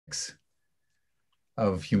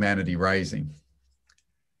of Humanity Rising.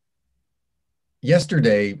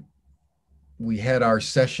 Yesterday, we had our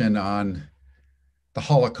session on the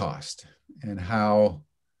Holocaust and how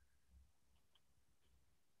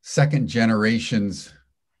second generations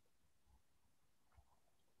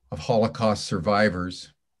of Holocaust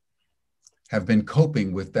survivors have been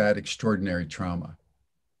coping with that extraordinary trauma.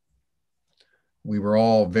 We were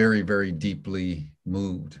all very, very deeply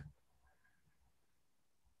moved.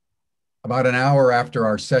 About an hour after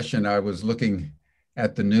our session, I was looking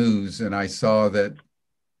at the news and I saw that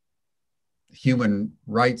Human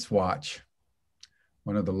Rights Watch,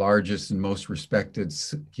 one of the largest and most respected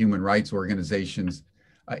human rights organizations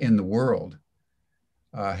in the world,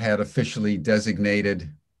 had officially designated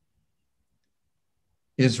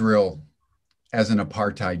Israel as an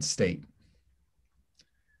apartheid state.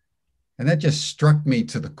 And that just struck me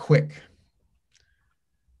to the quick,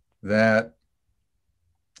 that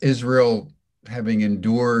Israel, having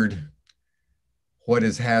endured what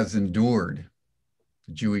it has endured,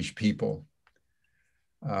 the Jewish people,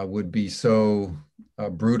 would be so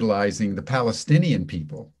brutalizing the Palestinian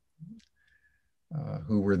people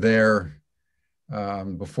who were there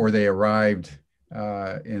before they arrived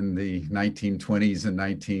in the 1920s and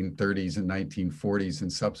 1930s and 1940s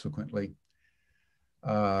and subsequently.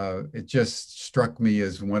 It just struck me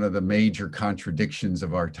as one of the major contradictions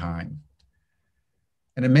of our time.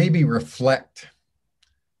 And it made me reflect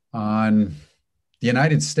on the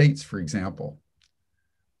United States, for example.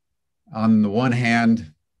 On the one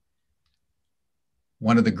hand,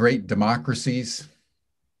 one of the great democracies,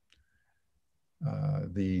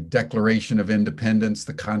 the Declaration of Independence,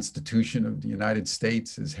 the Constitution of the United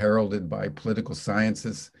States, is heralded by political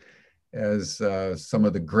sciences as some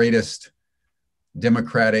of the greatest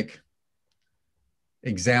democratic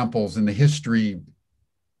examples in the history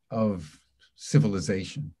of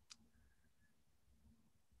civilization.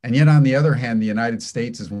 And yet, on the other hand, the United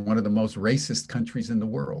States is one of the most racist countries in the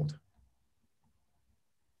world.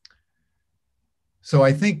 So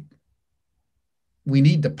I think we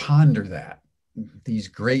need to ponder that, these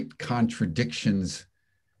great contradictions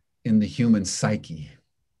in the human psyche,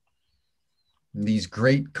 these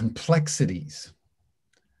great complexities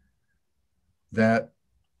that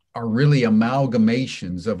are really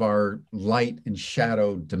amalgamations of our light and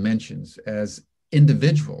shadow dimensions. As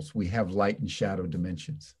individuals, we have light and shadow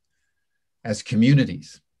dimensions. As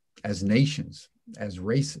communities, as nations, as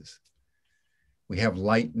races, we have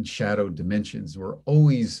light and shadow dimensions. We're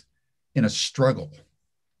always in a struggle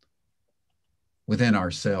within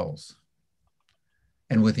ourselves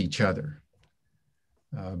and with each other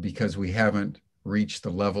because we haven't reached the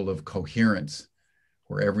level of coherence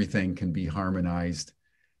where everything can be harmonized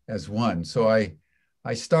as one. So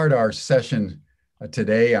I start our session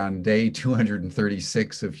today on day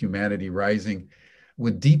 236 of Humanity Rising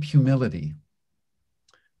with deep humility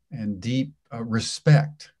and deep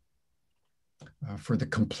respect for the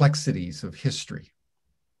complexities of history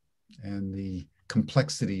and the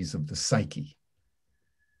complexities of the psyche.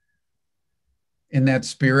 In that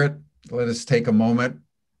spirit, let us take a moment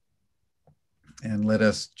and let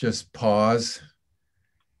us just pause.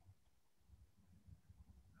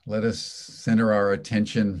 Let us center our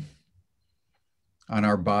attention on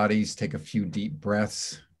our bodies, take a few deep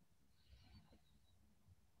breaths,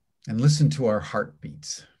 and listen to our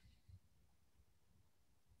heartbeats.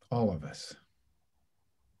 All of us.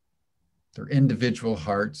 They're individual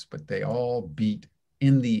hearts, but they all beat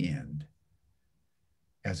in the end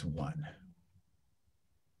as one.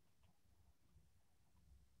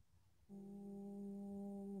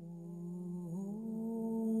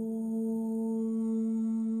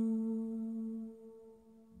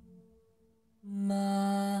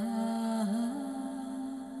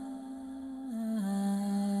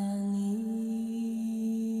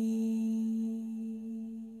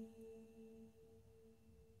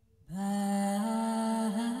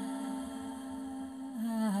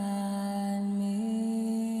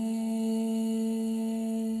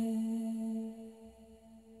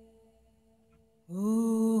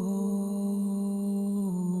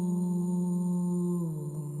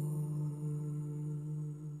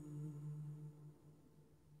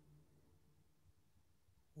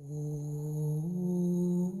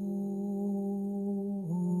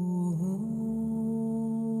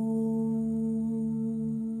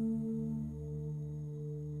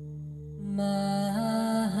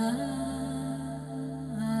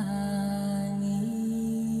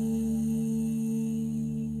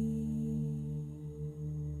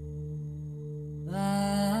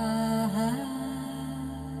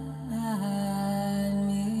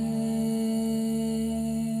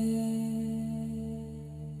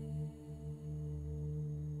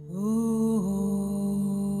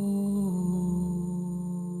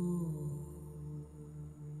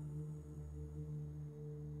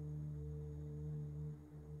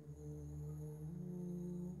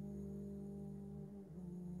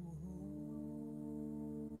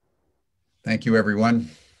 Thank you, everyone.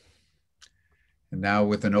 And now,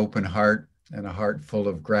 with an open heart and a heart full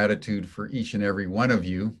of gratitude for each and every one of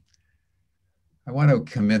you, I want to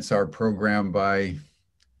commence our program by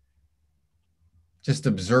just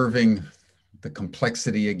observing the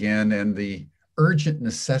complexity again and the urgent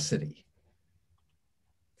necessity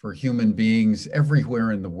for human beings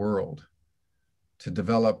everywhere in the world to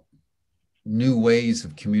develop new ways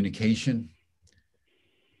of communication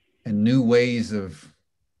and new ways of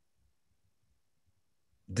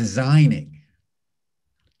designing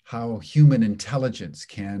how human intelligence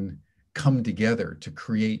can come together to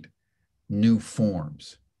create new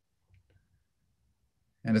forms.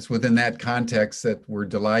 And it's within that context that we're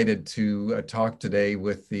delighted to talk today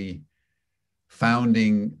with the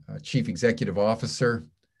founding Chief Executive Officer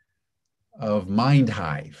of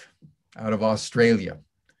Mindhive out of Australia,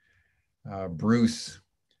 Bruce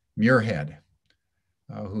Muirhead,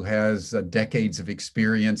 who has decades of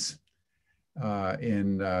experience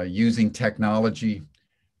in using technology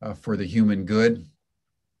for the human good.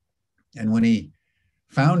 And when he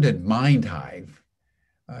founded Mindhive,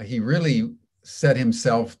 he really set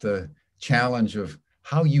himself the challenge of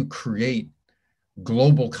how you create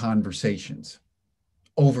global conversations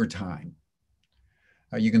over time.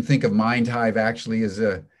 You can think of Mindhive actually as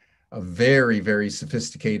a very, very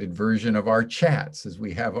sophisticated version of our chats as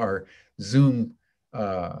we have our Zoom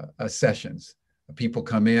sessions. People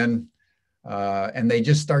come in and they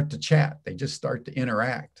just start to chat. They just start to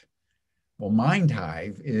interact. Well,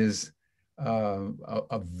 Mindhive is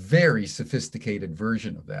a very sophisticated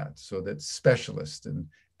version of that, so that specialists and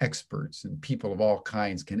experts and people of all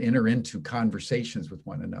kinds can enter into conversations with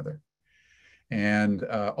one another. And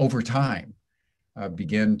over time,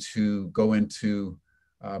 begin to go into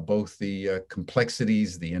both the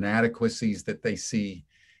complexities, the inadequacies that they see,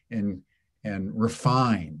 and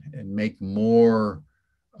refine and make more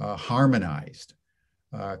harmonized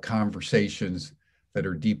conversations that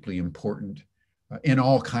are deeply important in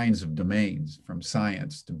all kinds of domains, from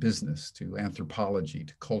science to business to anthropology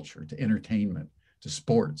to culture to entertainment to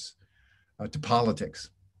sports to politics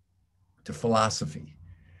to philosophy.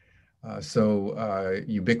 So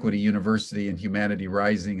Ubiquity University and Humanity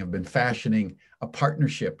Rising have been fashioning a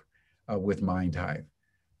partnership with Mindhive.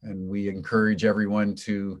 And we encourage everyone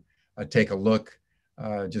to take a look.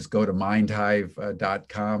 Just go to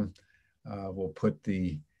mindhive.com. We'll put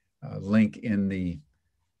the link in the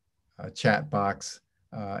chat box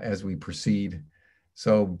as we proceed.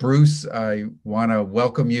 So Bruce, I want to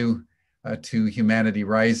welcome you to Humanity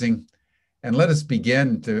Rising. And let us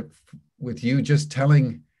begin with you just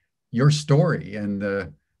telling your story and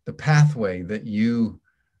the pathway that you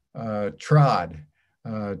trod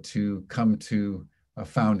to come to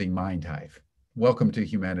founding Mindhive. Welcome to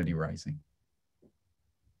Humanity Rising.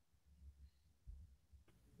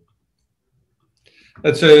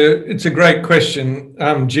 It's a great question,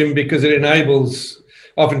 Jim, because it enables,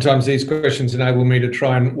 oftentimes these questions enable me to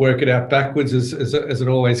try and work it out backwards as it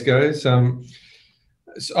always goes. So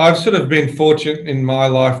I've sort of been fortunate in my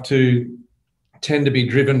life to tend to be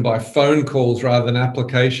driven by phone calls rather than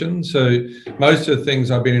applications. So most of the things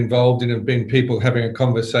I've been involved in have been people having a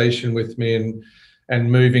conversation with me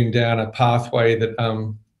and moving down a pathway that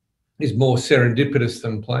is more serendipitous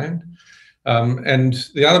than planned. And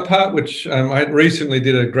the other part, which I recently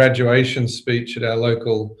did a graduation speech at our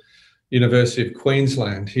local University of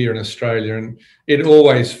Queensland here in Australia, and it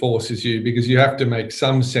always forces you, because you have to make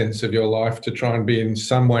some sense of your life to try and be in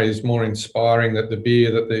some ways more inspiring than the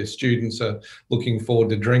beer that the students are looking forward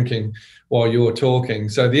to drinking while you're talking.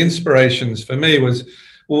 So the inspirations for me was,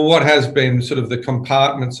 well, what has been sort of the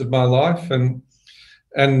compartments of my life, and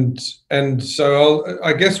so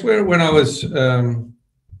I guess when I was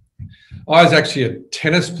actually a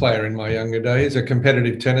tennis player in my younger days, a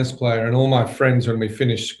competitive tennis player, and all my friends, when we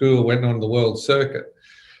finished school, went on the world circuit.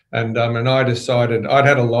 And I decided I'd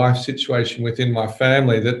had a life situation within my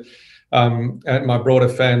family that, at my broader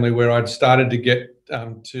family, where I'd started to get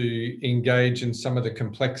to engage in some of the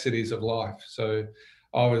complexities of life. So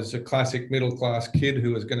I was a classic middle-class kid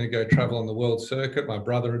who was going to go travel on the world circuit. My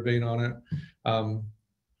brother had been on it.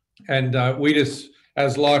 We just,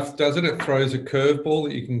 as life does it, it throws a curveball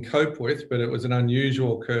that you can cope with, but it was an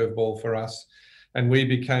unusual curveball for us. And we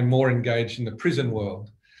became more engaged in the prison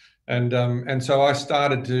world. And so I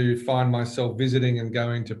started to find myself visiting and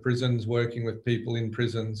going to prisons, working with people in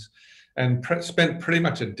prisons, and spent pretty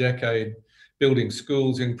much a decade building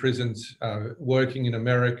schools in prisons, working in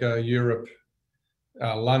America, Europe,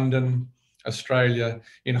 London, Australia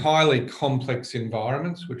in highly complex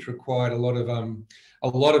environments, which required a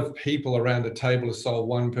lot of people around a table to solve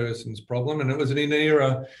one person's problem. And it was in an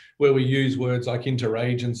era where we use words like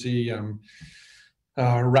interagency,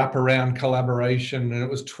 wraparound collaboration, and it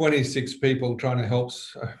was 26 people trying to help,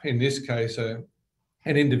 in this case, an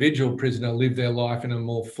individual prisoner live their life in a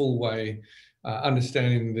more full way,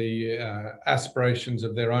 understanding the aspirations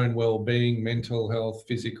of their own well-being, mental health,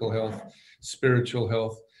 physical health, spiritual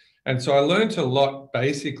health. And so I learned a lot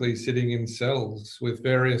basically sitting in cells with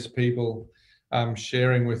various people,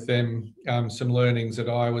 sharing with them some learnings that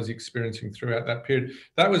I was experiencing throughout that period.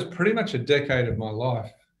 That was pretty much a decade of my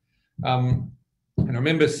life. And I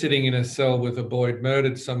remember sitting in a cell with a boy who'd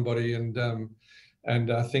murdered somebody, and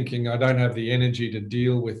thinking, I don't have the energy to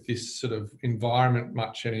deal with this sort of environment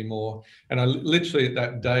much anymore. And I literally at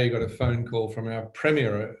that day got a phone call from our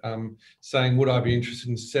Premier saying, would I be interested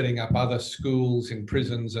in setting up other schools in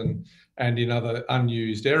prisons and in other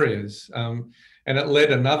unused areas? And it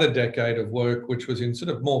led another decade of work, which was in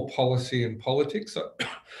sort of more policy and politics.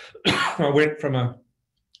 I went from a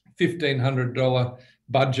 $1,500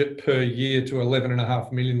 budget per year to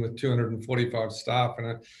 11.5 million with 245 staff. And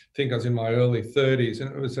I think I was in my early 30s.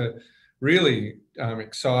 And it was a really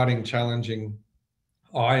exciting, challenging,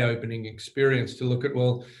 eye-opening experience to look at,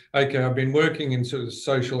 well, okay, I've been working in sort of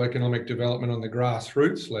social economic development on the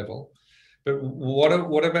grassroots level, but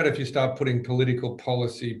what about if you start putting political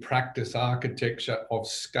policy, practice, architecture of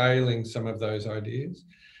scaling some of those ideas?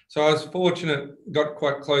 So I was fortunate, got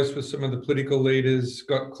quite close with some of the political leaders,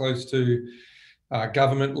 got close to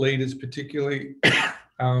government leaders particularly,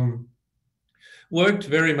 worked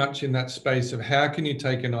very much in that space of how can you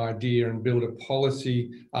take an idea and build a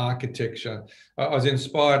policy architecture. I was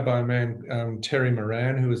inspired by a man, Terry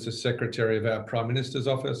Moran, who was the secretary of our Prime Minister's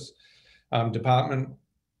office department.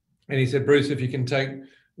 And he said, Bruce, if you can take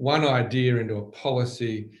one idea into a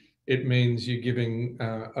policy, it means you're giving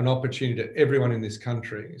an opportunity to everyone in this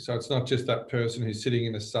country. So it's not just that person who's sitting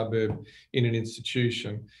in a suburb in an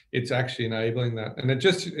institution, it's actually enabling that. And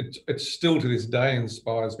it still to this day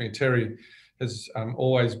inspires me. Terry has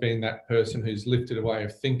always been that person who's lifted a way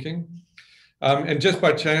of thinking. And just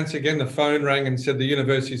by chance, again, the phone rang and said, the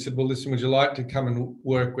university said, well, listen, would you like to come and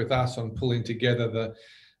work with us on pulling together the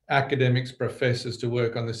academics, professors to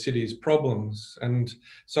work on the city's problems? And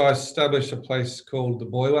so I established a place called the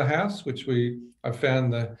Boiler House, which I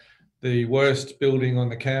found the worst building on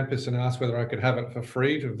the campus and asked whether I could have it for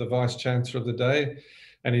free to the Vice Chancellor of the day.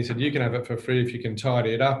 And he said, you can have it for free if you can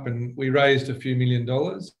tidy it up. And we raised a few $1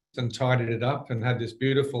 million and tidied it up and had this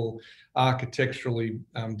beautiful architecturally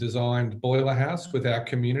designed boiler house with our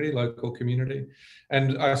community, local community.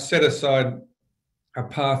 And I set aside a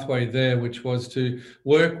pathway there, which was to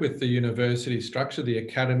work with the university structure, the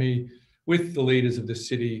academy, with the leaders of the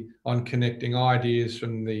city on connecting ideas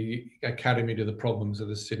from the academy to the problems of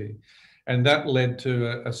the city. And that led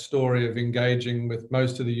to a story of engaging with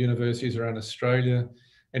most of the universities around Australia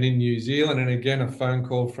and in New Zealand. And again, a phone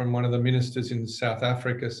call from one of the ministers in South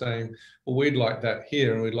Africa saying, well, we'd like that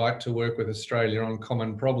here, and we'd like to work with Australia on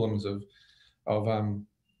common problems of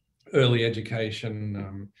early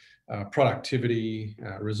education, productivity,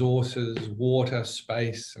 resources, water,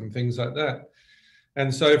 space, and things like that.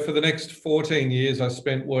 And so for the next 14 years, I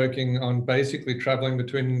spent working on basically traveling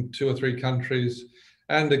between 2 or 3 countries,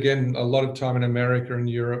 and again, a lot of time in America and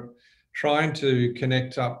Europe, trying to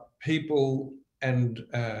connect up people and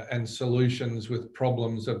solutions with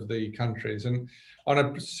problems of the countries. And on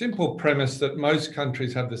a simple premise that most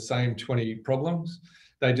countries have the same 20 problems,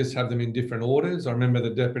 they just have them in different orders. I remember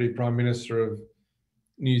the Deputy Prime Minister of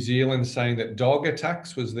New Zealand saying that dog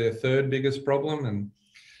attacks was their 3rd biggest problem.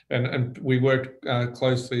 And we worked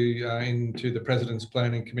closely into the President's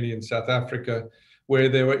Planning Committee in South Africa, where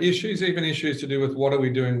there were issues, even issues to do with what are we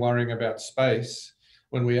doing worrying about space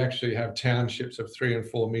when we actually have townships of 3 and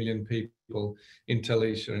 4 million people in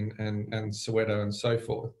Talisha and Soweto and so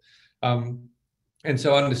forth. And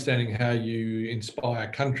so understanding how you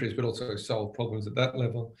inspire countries, but also solve problems at that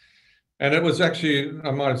level. And it was actually,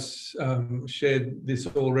 I might have shared this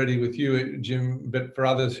already with you, Jim, but for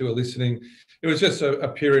others who are listening, it was just a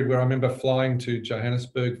period where I remember flying to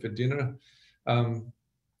Johannesburg for dinner,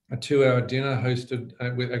 a 2-hour dinner hosted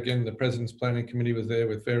with, again, the President's Planning Committee was there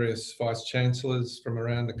with various Vice Chancellors from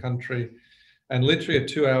around the country, and literally a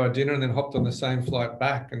 2-hour dinner, and then hopped on the same flight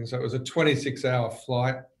back. And so it was a 26-hour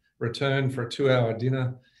flight return for a 2-hour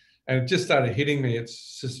dinner. And it just started hitting me.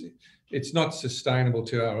 It's not sustainable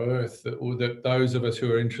to our earth that those of us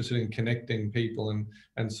who are interested in connecting people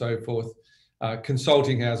and so forth,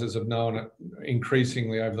 consulting houses have known it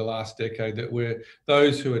increasingly over the last decade that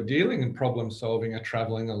those who are dealing in problem solving are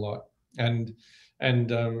traveling a lot. And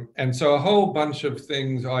so a whole bunch of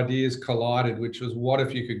things, ideas collided, which was, what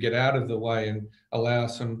if you could get out of the way and allow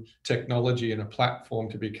some technology and a platform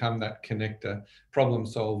to become that connector, problem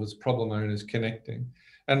solvers, problem owners connecting.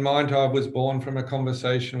 And Mindhive was born from a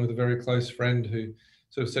conversation with a very close friend who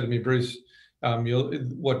sort of said to me, Bruce,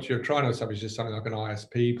 what you're trying to establish is something like an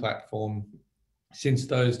ISP platform. Since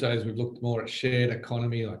those days, we've looked more at shared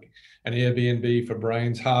economy, like an Airbnb for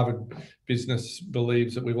brains. Harvard Business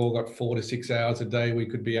believes that we've all got 4 to 6 hours a day we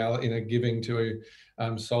could be giving to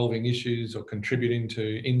solving issues or contributing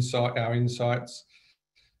to our insights.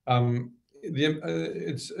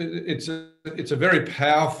 It's a very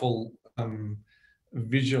powerful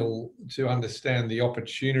visual to understand the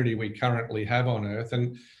opportunity we currently have on Earth.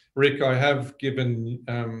 And Rick, I have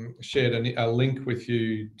shared a link with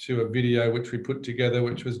you to a video which we put together,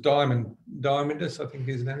 which was Diamandis, I think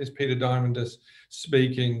his name is Peter Diamandis,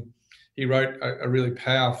 speaking. He wrote a really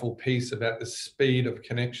powerful piece about the speed of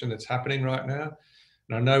connection that's happening right now.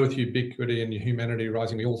 And I know with Ubiquity and Humanity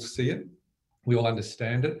Rising, we all see it, we all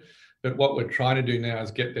understand it. But what we're trying to do now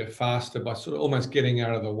is get there faster by sort of almost getting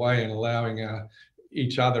out of the way and allowing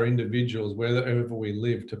each other, individuals, wherever we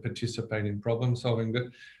live, to participate in problem solving. But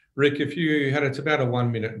Rick, it's about a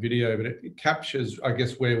 1-minute video, but it captures, I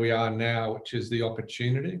guess, where we are now, which is the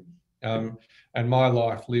opportunity. And my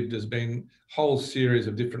life lived has been a whole series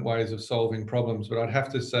of different ways of solving problems. But I'd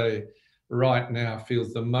have to say, right now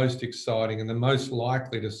feels the most exciting and the most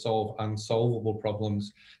likely to solve unsolvable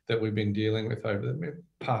problems that we've been dealing with over the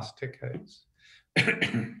past decades.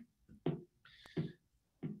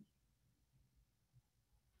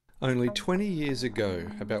 Only 20 years ago,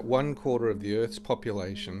 about 1/4 of the Earth's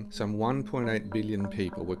population, some 1.8 billion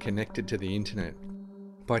people, were connected to the internet.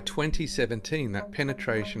 By 2017, that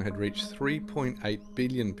penetration had reached 3.8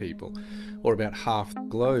 billion people, or about half the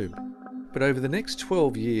globe. But over the next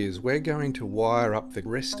 12 years, we're going to wire up the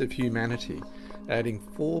rest of humanity, adding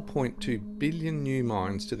 4.2 billion new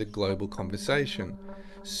minds to the global conversation.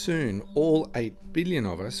 Soon, all 8 billion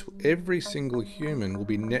of us, every single human, will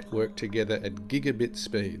be networked together at gigabit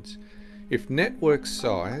speeds. If network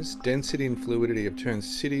size, density and fluidity have turned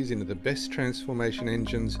cities into the best transformation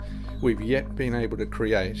engines we've yet been able to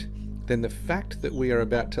create, then the fact that we are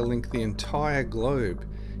about to link the entire globe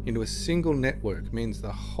into a single network means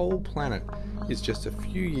the whole planet is just a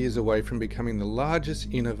few years away from becoming the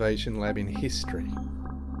largest innovation lab in history.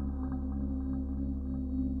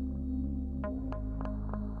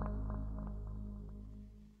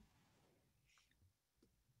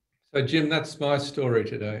 So, Jim, that's my story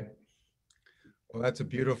today. Well, that's a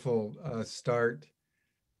beautiful start,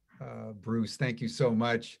 Bruce. Thank you so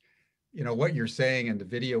much. You know, what you're saying in the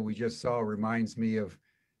video we just saw reminds me of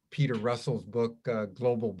Peter Russell's book,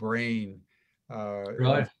 Global Brain. Right. It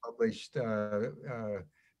was published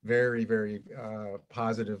very, very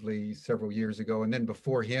positively several years ago. And then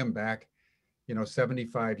before him, back,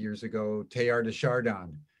 75 years ago, Teilhard de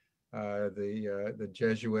Chardin, the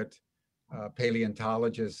Jesuit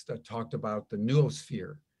paleontologist, talked about the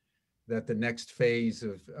noosphere, that the next phase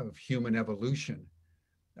of human evolution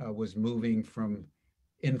was moving from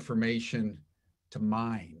information to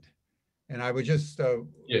mind. And I would just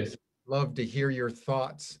love to hear your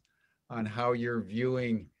thoughts on how you're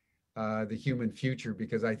viewing the human future,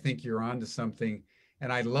 because I think you're onto something.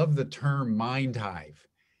 And I love the term Mindhive.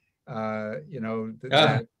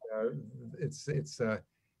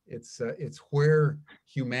 It's where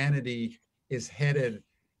humanity is headed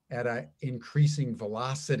at an increasing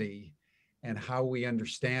velocity, and how we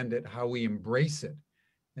understand it, how we embrace it,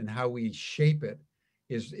 and how we shape it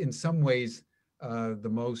is in some ways the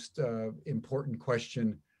most important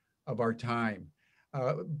question of our time.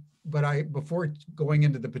 But before going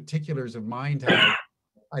into the particulars of Mindhive,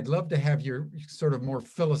 I'd love to have your sort of more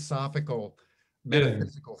philosophical,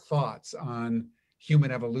 metaphysical thoughts on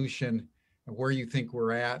human evolution, and where you think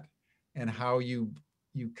we're at, and how you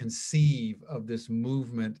conceive of this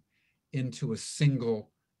movement into a single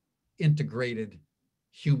integrated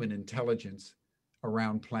human intelligence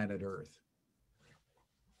around planet Earth.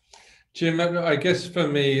 Jim, I guess for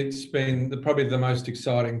me, it's been probably the most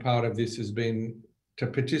exciting part of this has been to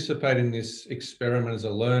participate in this experiment as a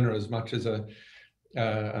learner as much as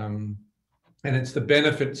and it's the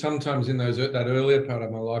benefit sometimes in that earlier part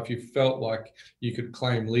of my life, you felt like you could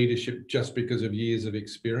claim leadership just because of years of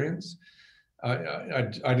experience.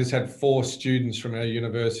 I just had 4 students from our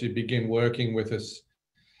university begin working with us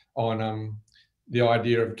on the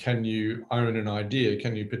idea of, can you own an idea?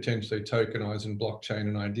 Can you potentially tokenize and blockchain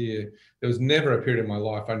an idea? There was never a period in my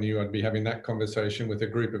life I knew I'd be having that conversation with a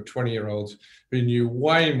group of 20-year-olds who knew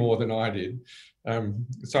way more than I did.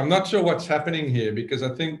 So I'm not sure what's happening here, because I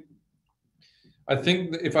think I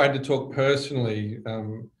think that if I had to talk personally,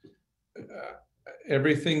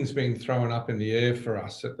 everything's been thrown up in the air for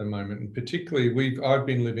us at the moment, and particularly I've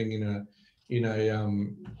been living in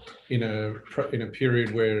a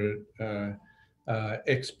period where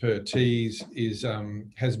expertise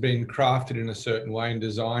has been crafted in a certain way and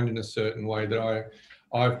designed in a certain way that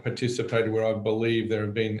I've participated where I believe there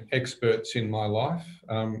have been experts in my life.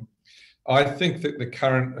 I think that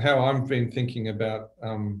how I've been thinking about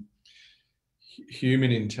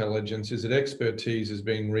human intelligence is that expertise is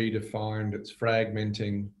being redefined, it's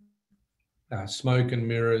fragmenting. Smoke and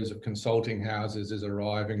mirrors of consulting houses is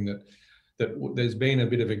arriving, that there's been a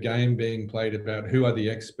bit of a game being played about who are the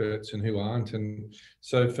experts and who aren't. And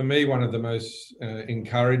so for me, one of the most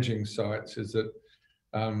encouraging sights is that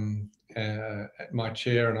my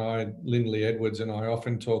chair and I, Lindley Edwards, and I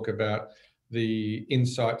often talk about the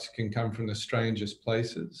insights can come from the strangest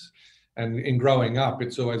places. And in growing up,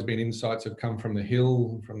 it's always been insights have come from the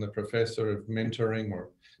hill, from the professor of mentoring, or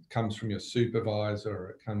it comes from your supervisor, or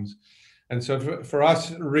it comes. And so for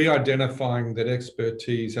us, re-identifying that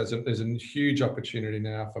expertise there's a huge opportunity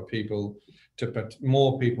now for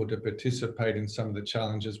more people to participate in some of the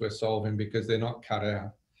challenges we're solving, because they're not cut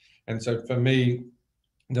out. And so for me,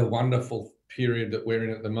 the wonderful period that we're in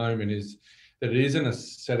at the moment is that it isn't a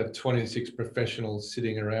set of 26 professionals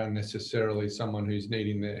sitting around necessarily someone who's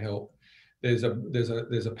needing their help. There's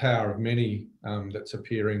a power of many that's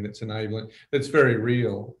appearing, that's enabling, that's very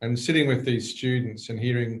real. And sitting with these students and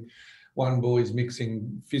hearing one boy's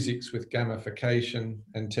mixing physics with gamification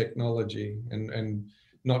and technology, and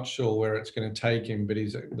not sure where it's going to take him, but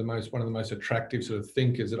he's one of the most attractive sort of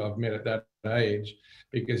thinkers that I've met at that age,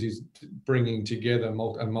 because he's bringing together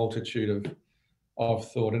a multitude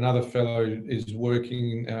of thought. Another fellow is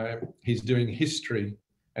working, he's doing history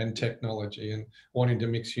and technology and wanting to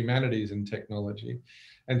mix humanities and technology.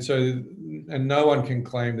 And so, and no one can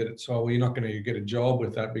claim that it's, oh, well, you're not going to get a job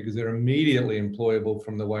with that, because they're immediately employable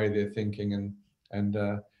from the way they're thinking and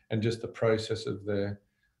just the process of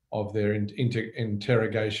their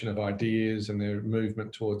interrogation of ideas and their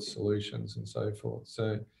movement towards solutions and so forth.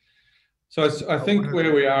 So I think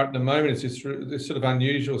where we are at the moment is this sort of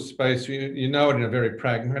unusual space. You know it in a very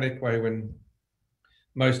pragmatic way, when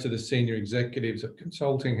most of the senior executives of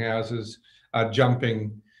consulting houses are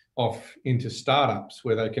jumping off into startups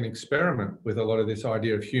where they can experiment with a lot of this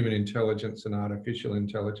idea of human intelligence and artificial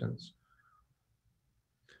intelligence.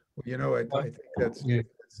 Well, you know, I think that's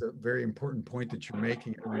a very important point that you're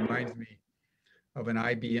making. It reminds me of an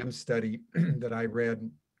IBM study that I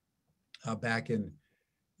read back in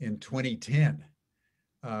 2010,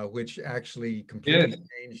 which actually completely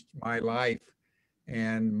changed my life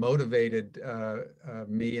and motivated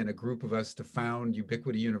me and a group of us to found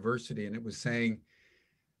Ubiquity University. And it was saying,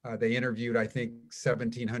 they interviewed, I think,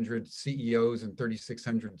 1,700 CEOs and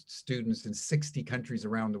 3,600 students in 60 countries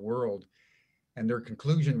around the world. And their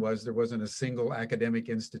conclusion was there wasn't a single academic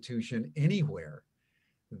institution anywhere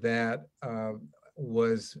that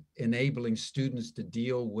was enabling students to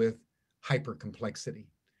deal with hypercomplexity.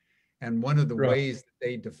 And one of the ways that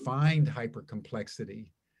they defined hypercomplexity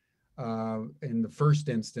in the first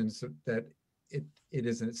instance, that it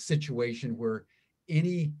is a situation where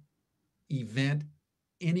any event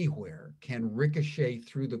anywhere can ricochet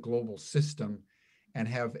through the global system and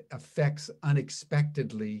have effects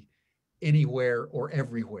unexpectedly anywhere or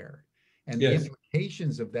everywhere. And the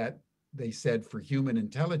implications of that, they said, for human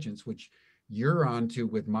intelligence, which you're onto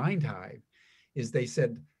with Mindhive, is they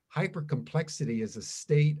said hypercomplexity is a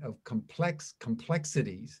state of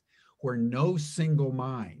complexities where no single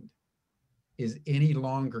mind is any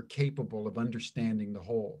longer capable of understanding the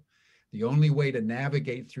whole. The only way to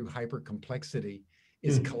navigate through hypercomplexity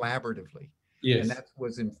is collaboratively. And that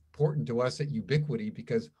was important to us at Ubiquity,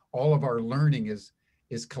 because all of our learning is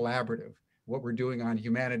collaborative. What we're doing on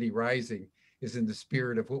Humanity Rising is in the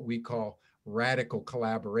spirit of what we call radical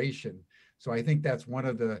collaboration. So I think that's one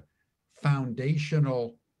of the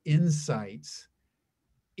foundational insights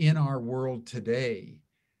in our world today,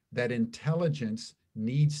 that intelligence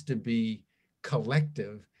needs to be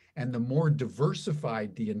collective. And the more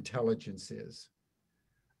diversified the intelligence is,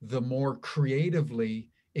 the more creatively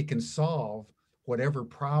it can solve whatever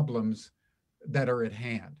problems that are at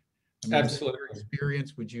hand. I mean, absolutely. Your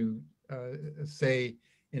experience, would you say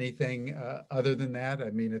anything other than that? I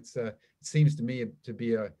mean, it seems to me to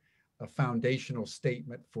be a foundational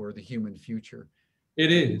statement for the human future.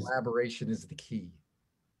 It is. Collaboration is the key.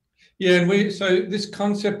 Yeah, and so this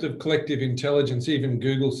concept of collective intelligence, even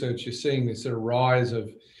Google search, you're seeing this a rise of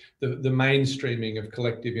the mainstreaming of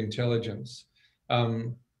collective intelligence.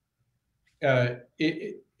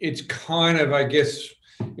 it's kind of, I guess,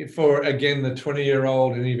 for, again, the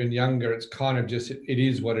 20-year-old and even younger, it's kind of just, it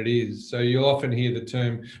is what it is. So you'll often hear the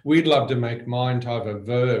term, we'd love to make Mindhive a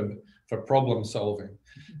verb for problem solving,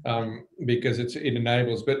 because it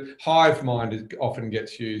enables, but hive mind often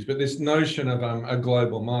gets used. But this notion of a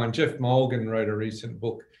global mind, Jeff Mulgan wrote a recent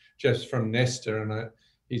book, Jeff's from Nesta, and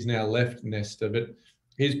he's now left Nesta, but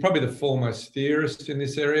he's probably the foremost theorist in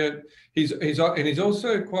this area. He's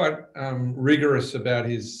also quite rigorous about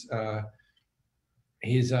his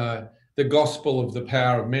the gospel of the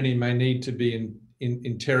power of many may need to be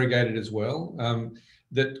interrogated as well.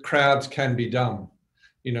 That crowds can be dumb,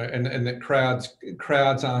 you know, and that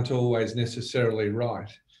crowds aren't always necessarily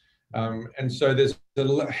right. And so there's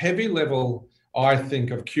a heavy level, I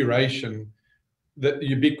think, of curation that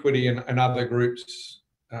Ubiquity and other groups,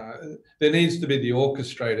 there needs to be the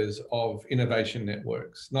orchestrators of innovation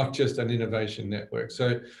networks, not just an innovation network.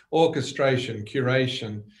 So orchestration,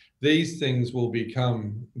 curation, these things will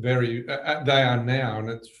become very, they are now, and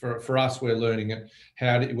it's for us, we're learning it.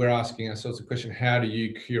 We're asking ourselves the question, how do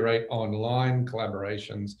you curate online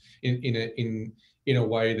collaborations in a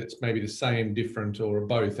way that's maybe the same, different, or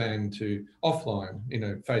both, and to offline, you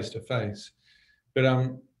know, face to face.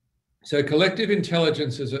 But so collective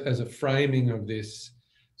intelligence as a framing of this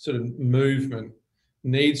sort of movement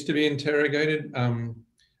needs to be interrogated.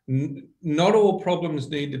 Not all problems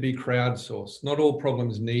need to be crowdsourced. Not all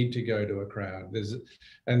problems need to go to a crowd.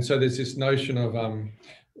 And so there's this notion of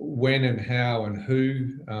when and how and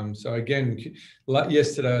who. So again,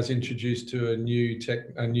 yesterday I was introduced to a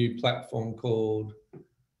new platform called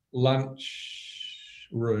Lunch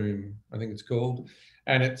Room, I think it's called,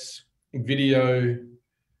 and it's video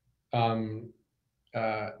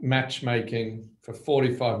matchmaking for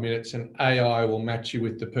 45 minutes, and AI will match you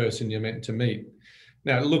with the person you're meant to meet.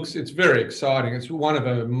 Now it's very exciting. It's one of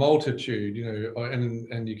a multitude, you know,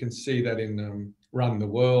 and you can see that in Run the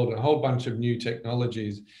World, a whole bunch of new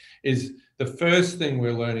technologies. Is the first thing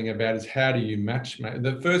we're learning about is how do you matchmake?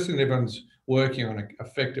 The first thing everyone's working on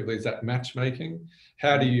effectively is that matchmaking.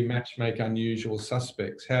 How do you matchmake unusual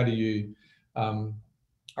suspects? How do you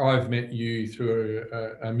I've met you through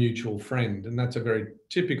a mutual friend, and that's a very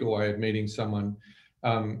typical way of meeting someone.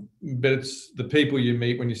 But it's the people you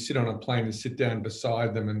meet when you sit on a plane and sit down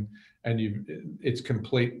beside them, and it's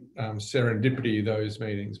complete serendipity, those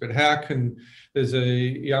meetings. But there's a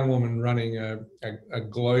young woman running a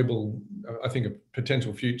global, I think a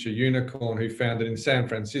potential future unicorn, who founded in San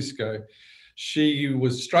Francisco. She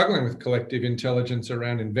was struggling with collective intelligence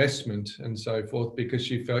around investment and so forth, because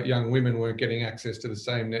she felt young women weren't getting access to the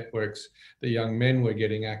same networks that young men were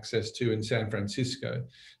getting access to in San Francisco.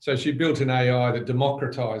 So she built an AI that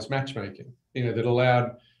democratized matchmaking, you know, that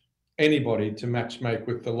allowed anybody to matchmake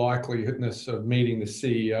with the likeliness of meeting the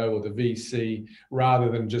CEO or the VC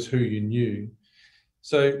rather than just who you knew.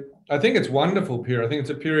 So I think it's wonderful period. I think it's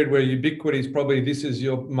a period where Ubiquity is probably, this is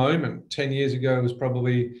your moment. 10 years ago, it was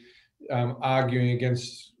probably arguing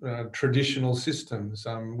against traditional systems,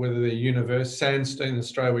 whether they're UbiVerse, sandstone. In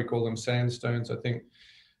Australia, we call them sandstones. I think,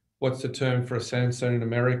 what's the term for a sandstone in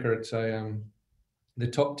America? It's the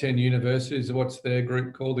top 10 universities. What's their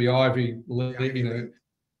group called? The Ivy League, you know.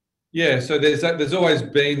 Yeah, so there's always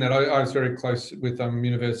been that. I was very close with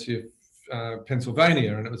University of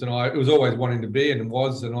Pennsylvania, and it was always wanting to be, and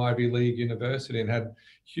was an Ivy League university, and had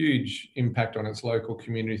huge impact on its local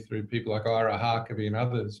community through people like Ira Harkavy and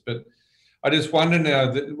others. But I just wonder now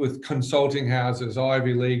that with consulting houses,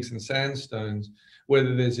 Ivy Leagues and sandstones,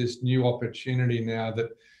 whether there's this new opportunity now that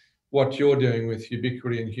what you're doing with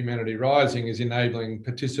Ubiquity and Humanity Rising is enabling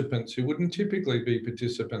participants who wouldn't typically be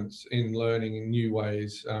participants in learning in new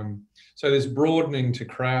ways. So there's broadening to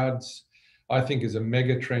crowds, I think, is a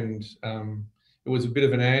mega trend. It was a bit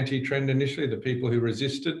of an anti-trend initially, the people who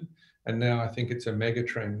resisted, and now I think it's a mega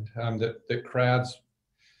trend, that crowds,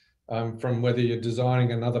 from whether you're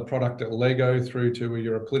designing another product at Lego through to where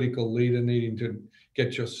you're a political leader needing to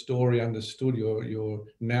get your story understood, your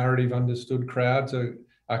narrative understood, crowds are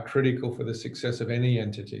critical for the success of any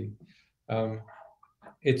entity.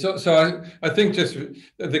 It's also, I think, just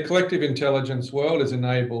the collective intelligence world has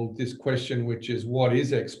enabled this question, which is, what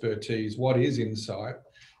is expertise? What is insight?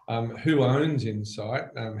 Who owns insight?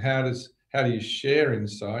 How do you share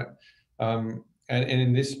insight? And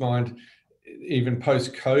in this mind, even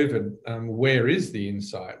post-COVID, where is the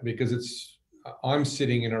insight? Because I'm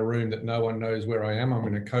sitting in a room that no one knows where I am. I'm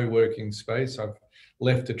in a co-working space. I've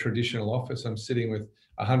left a traditional office. I'm sitting with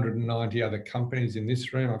 190 other companies in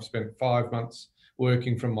this room. I've spent 5 months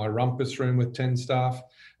working from my rumpus room with 10 staff.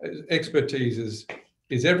 Expertise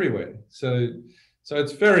is everywhere. So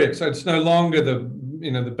it's very exciting. It's no longer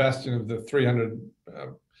the bastion of the 300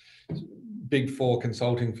 big four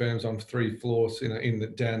consulting firms on 3 floors in the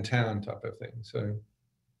downtown type of thing. So,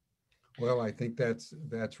 well, I think that's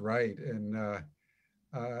right, and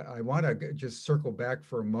I want to just circle back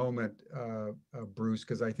for a moment, Bruce,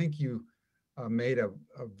 because I think you made a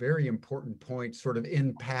very important point, sort of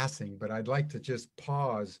in passing. But I'd like to just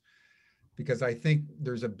pause because I think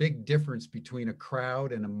there's a big difference between a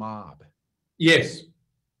crowd and a mob. yes,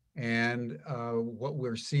 And what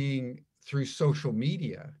we're seeing through social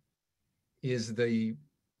media is the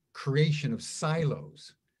creation of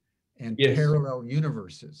silos and yes, parallel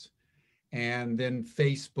universes. And then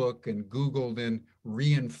Facebook and Google then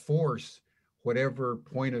reinforce whatever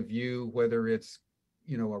point of view, whether it's,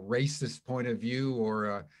 a racist point of view or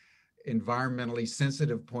a environmentally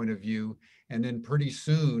sensitive point of view. And then pretty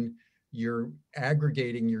soon you're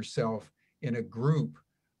aggregating yourself in a group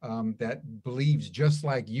that believes just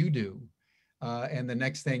like you do. And the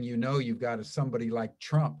next thing you know, you've got somebody like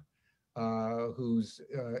Trump who's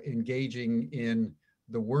engaging in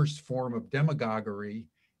the worst form of demagoguery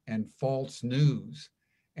and false news.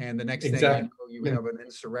 And the next thing you exactly. know, you have an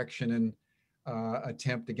insurrection and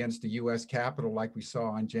attempt against the U.S. Capitol, like we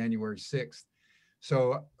saw on January 6th.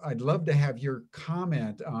 So I'd love to have your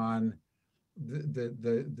comment on the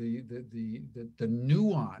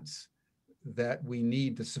nuance that we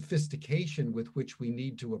need, the sophistication with which we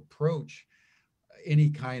need to approach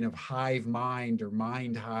any kind of hive mind or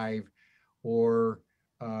mind hive or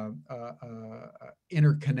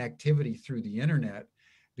interconnectivity through the internet,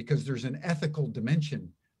 because there's an ethical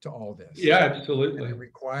dimension to all this. Yeah, And absolutely. it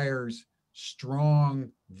requires strong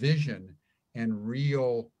vision and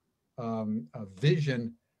real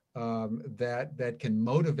vision that can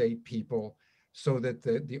motivate people so that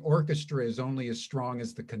the orchestra is only as strong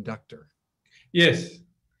as the conductor. Yes.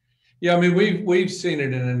 Yeah, I mean, we've seen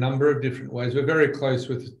it in a number of different ways. We're very close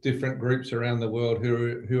with different groups around the world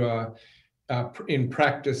who are in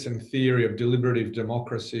practice and theory of deliberative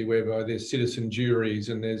democracy, whereby there's citizen juries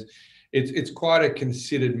and it's quite a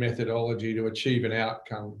considered methodology to achieve an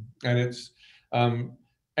outcome. And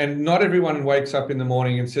and not everyone wakes up in the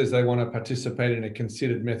morning and says they want to participate in a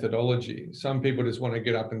considered methodology. Some people just want to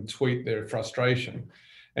get up and tweet their frustration.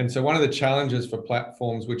 And so one of the challenges for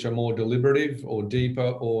platforms which are more deliberative or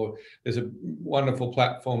deeper, or there's a wonderful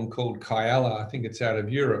platform called Kyala, I think it's out of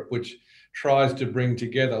Europe, which tries to bring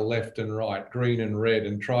together left and right, green and red,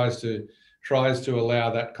 and tries to allow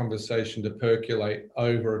that conversation to percolate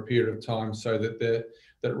over a period of time, so that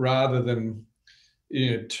rather than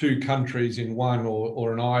two countries in one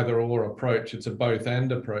or an either or approach, it's a both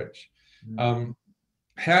and approach.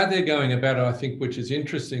 How they're going about it, I think, which is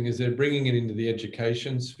interesting, is they're bringing it into the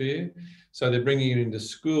education sphere. So they're bringing it into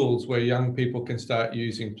schools where young people can start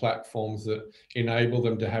using platforms that enable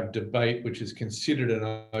them to have debate, which is considered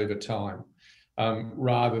an over time,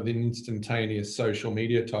 rather than instantaneous social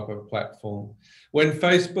media type of platform. When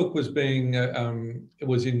Facebook was being,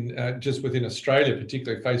 just within Australia,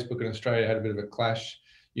 particularly Facebook and Australia had a bit of a clash,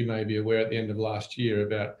 you may be aware, at the end of last year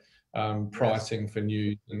about pricing for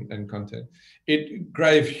news and content. It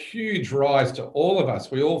gave huge rise to all of us.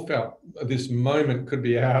 We all felt this moment could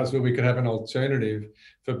be ours where we could have an alternative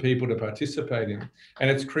for people to participate in. And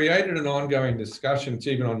it's created an ongoing discussion. It's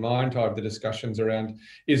even on Mindhive, the discussions around,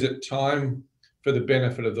 is it time for the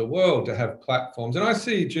benefit of the world to have platforms? And I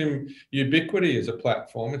see, Jim, Ubiquity as a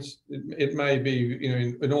platform. It may be,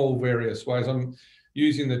 in all various ways. I'm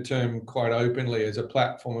using the term quite openly as a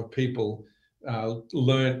platform of people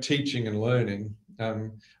teaching and learning.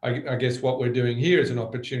 I guess what we're doing here is an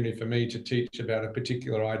opportunity for me to teach about a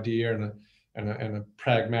particular idea and a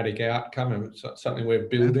pragmatic outcome, and something we're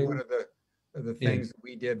building. That's one of the things that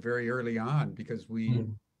we did very early on, because we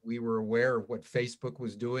were aware of what Facebook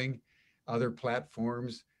was doing, other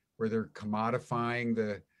platforms where they're commodifying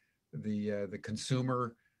the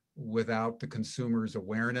consumer without the consumer's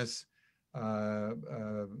awareness.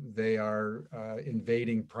 They are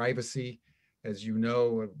invading privacy. As you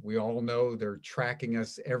know, we all know they're tracking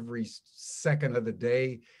us every second of the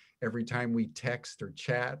day, every time we text or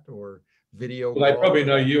chat or video. Well, they probably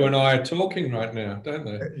know you and I are talking right now, don't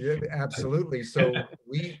they? Yeah, absolutely. So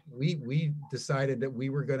we decided that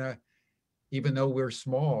we were going to, even though we're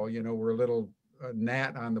small, we're a little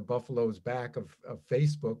gnat on the buffalo's back of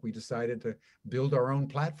Facebook, we decided to build our own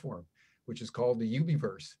platform, which is called the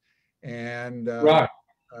UbiVerse. And right.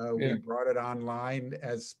 We brought it online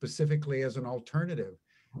as specifically as an alternative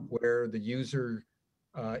where the user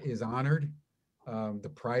is honored,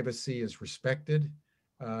 the privacy is respected,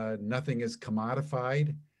 nothing is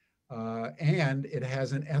commodified, and it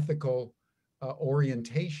has an ethical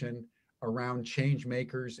orientation around change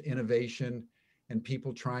makers, innovation, and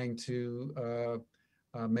people trying to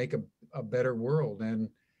make a better world. And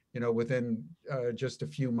within just a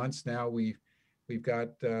few months now, we've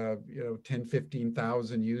got 10,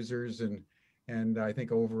 15,000 users, and I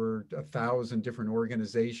think over 1,000 different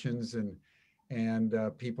organizations, and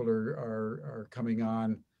people are coming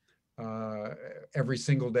on every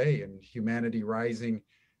single day. And Humanity Rising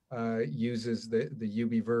uses the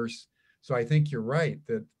UbiVerse. So I think you're right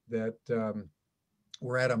that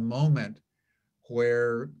we're at a moment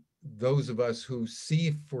where those of us who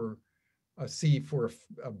see for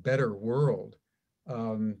a better world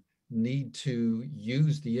need to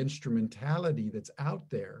use the instrumentality that's out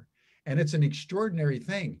there. And it's an extraordinary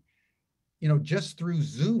thing. Just through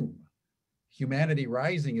Zoom, Humanity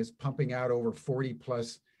Rising is pumping out over 40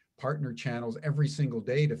 plus partner channels every single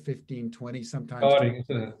day to 15, 20, sometimes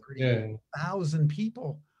 30,000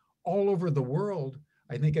 people all over the world,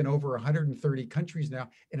 I think in over 130 countries now,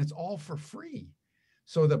 and it's all for free.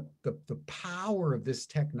 So the power of this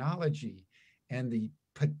technology and the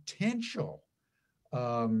potential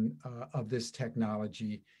of this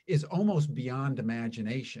technology is almost beyond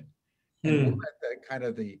imagination. And we're at the kind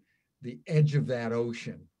of the edge of that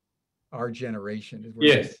ocean. Our generation is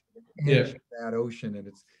yes, at the edge of that ocean, and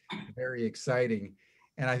it's very exciting.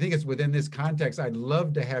 And I think it's within this context, I'd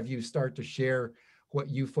love to have you start to share what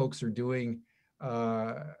you folks are doing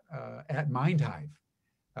at Mindhive,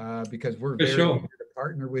 because we're very eager to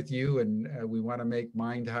partner with you, and we want to make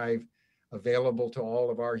Mindhive available to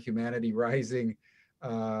all of our Humanity Rising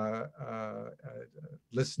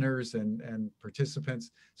listeners and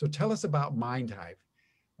participants. So tell us about Mindhive.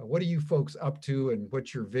 What are you folks up to, and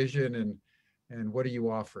what's your vision, and what are you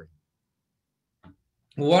offering?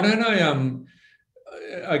 Why don't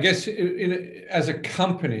I guess as a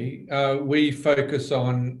company, we focus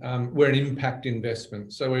on, we're an impact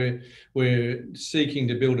investment. So we're seeking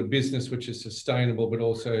to build a business which is sustainable, but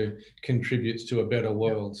also contributes to a better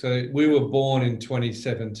world. So we were born in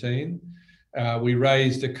 2017. We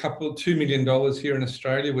raised $2 million here in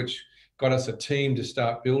Australia, which got us a team to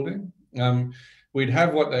start building. We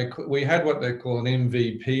had what they call an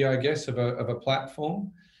MVP, I guess, of a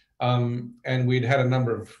platform. And we'd had a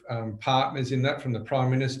number of partners in that, from the Prime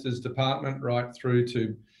Minister's department right through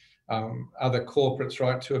to other corporates,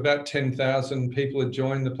 right to about 10,000 people had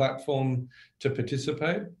joined the platform to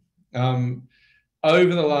participate.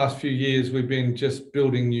 Over the last few years, we've been just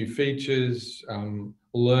building new features,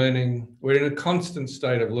 learning. We're in a constant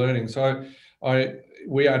state of learning. So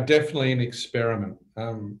we are definitely an experiment.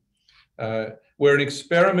 We're an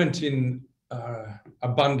experiment in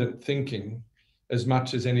abundant thinking as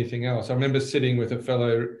much as anything else. I remember sitting with a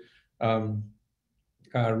fellow,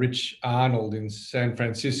 Rich Arnold, in San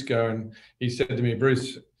Francisco, and he said to me,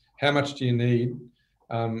 "Bruce, how much do you need?"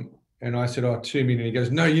 And I said, "Oh, 2 million." He goes,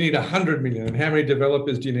 "No, you need 100 million. And how many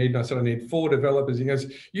developers do you need?" And I said, "I need 4 developers." He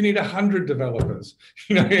goes, "You need 100 developers."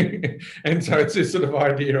 And so it's this sort of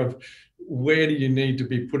idea of, where do you need to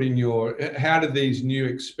be putting how do these new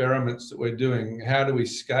experiments that we're doing, how do we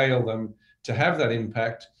scale them to have that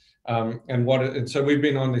impact? And so we've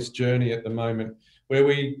been on this journey at the moment where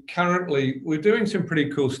we're doing some pretty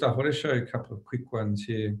cool stuff. I want to show you a couple of quick ones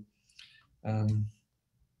here.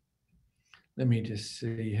 Let me just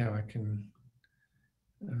see how I can.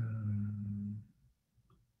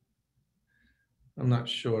 I'm not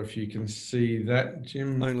sure if you can see that,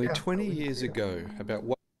 Jim. Only 20 years ago, about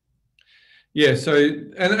what? Yeah, so,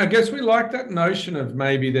 and I guess we like that notion of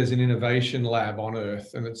maybe there's an innovation lab on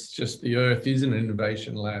Earth, and it's just the Earth is an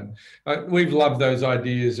innovation lab. We've loved those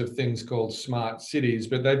ideas of things called smart cities,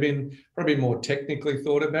 but they've been probably more technically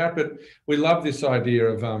thought about. But we love this idea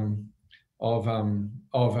of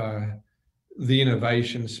the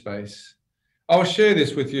innovation space. I'll share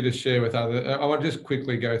this with you to share with others. I want to just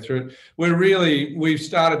quickly go through it. We've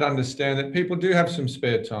started to understand that people do have some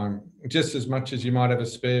spare time, just as much as you might have a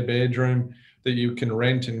spare bedroom that you can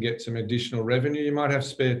rent and get some additional revenue, you might have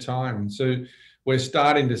spare time. So we're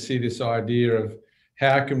starting to see this idea of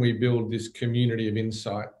how can we build this community of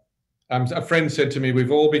insight. A friend said to me,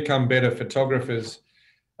 we've all become better photographers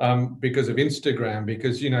because of Instagram,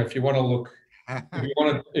 because, if you want to look, if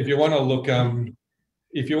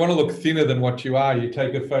you want to look thinner than what you are, you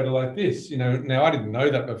take a photo like this. Now I didn't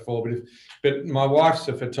know that before, but my wife's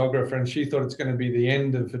a photographer, and she thought it's going to be the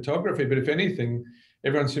end of photography. But if anything,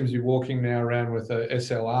 everyone seems to be walking now around with a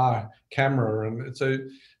SLR camera, and it's a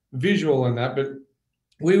visual and that. But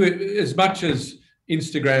we were, as much as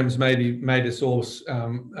Instagram's made us all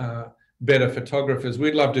better photographers,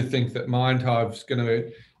 we'd love to think that Mindhive's going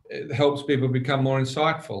to helps people become more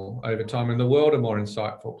insightful over time, and the world a more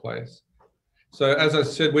insightful place. So as I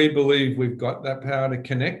said, we believe we've got that power to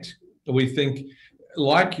connect. We think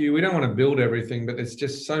like you, we don't want to build everything, but there's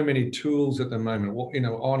just so many tools at the moment.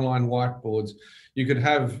 Online whiteboards. You could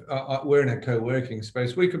have. We're in a co-working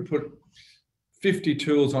space. We could put 50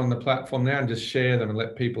 tools on the platform now and just share them and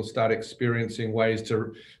let people start experiencing ways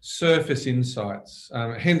to surface insights.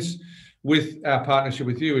 Hence, with our partnership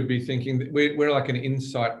with you, we'd be thinking that we're like an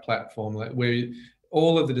insight platform where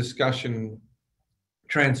all of the discussion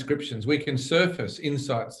transcriptions, we can surface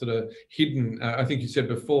insights that are hidden. I think you said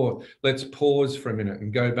before, let's pause for a minute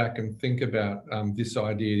and go back and think about this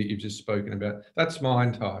idea that you've just spoken about. That's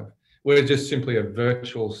Mindhive. We're just simply a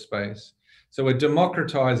virtual space. So we're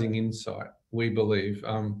democratizing insight, we believe,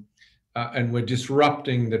 and we're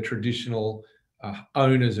disrupting the traditional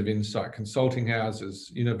owners of insight, consulting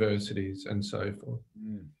houses, universities, and so forth.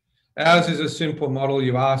 Ours is a simple model.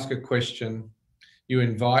 You ask a question, you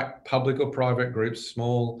invite public or private groups,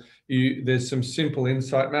 small. There's some simple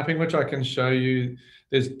insight mapping, which I can show you.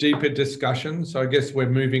 There's deeper discussion. So I guess we're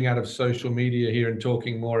moving out of social media here and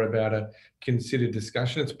talking more about a considered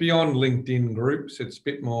discussion. It's beyond LinkedIn groups. It's a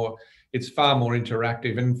bit more, it's far more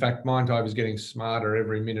interactive. And in fact, Mindhive is getting smarter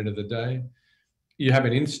every minute of the day. You have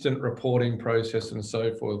an instant reporting process and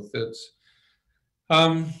so forth.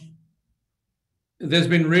 There's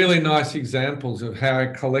been really nice examples of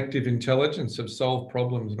how collective intelligence have solved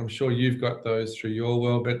problems. And I'm sure you've got those through your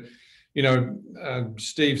world. But,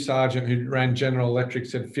 Steve Sargent, who ran General Electric,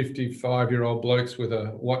 said 55-year-old blokes with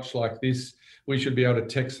a watch like this, we should be able to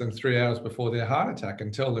text them 3 hours before their heart attack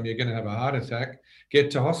and tell them you're going to have a heart attack,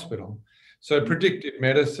 get to hospital. So predictive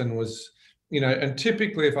medicine was, and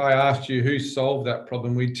typically if I asked you who solved that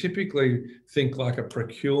problem, we typically think like a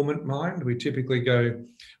procurement mind. We typically go,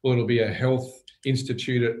 well, it'll be a health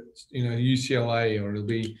institute at UCLA, or it'll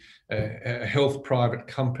be a health private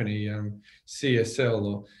company,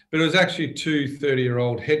 CSL, but it was actually two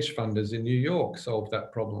 30-year-old hedge funders in New York solved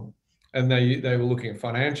that problem. And they were looking at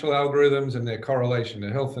financial algorithms and their correlation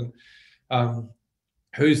to health. And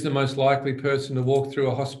who's the most likely person to walk through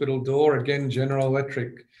a hospital door? Again, General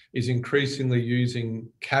Electric is increasingly using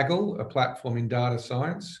Kaggle, a platform in data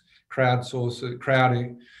science, crowdsourcing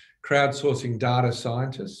data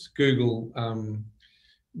scientists. Google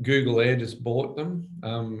Air just bought them,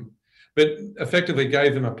 but effectively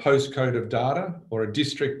gave them a postcode of data or a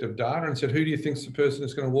district of data and said, who do you think's the person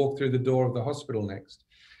that's going to walk through the door of the hospital next?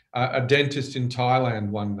 A dentist in Thailand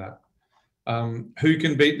won that. Who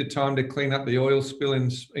can beat the time to clean up the oil spill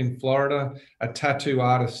in Florida? A tattoo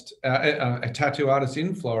artist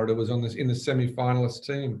in Florida was in the semi-finalist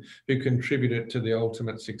team who contributed to the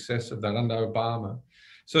ultimate success of that under Obama.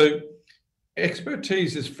 So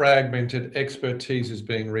expertise is fragmented, expertise is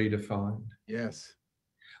being redefined. Yes.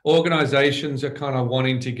 Organizations are kind of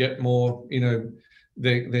wanting to get more,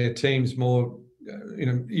 their teams more,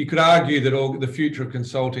 you could argue that the future of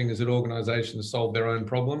consulting is that organizations solve their own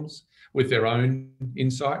problems with their own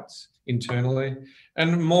insights internally.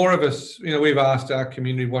 And more of us, we've asked our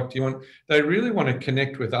community, what do you want? They really want to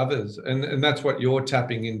connect with others. And that's what you're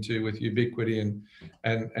tapping into with Ubiquity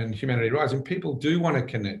and Humanity Rising. People do want to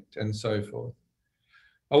connect and so forth.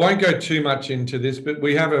 I won't go too much into this, but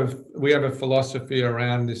we have a philosophy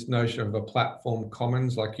around this notion of a platform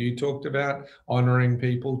commons, like you talked about, honouring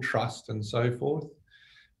people, trust, and so forth.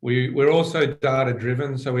 We're also data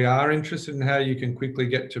driven, so we are interested in how you can quickly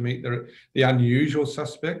get to meet the unusual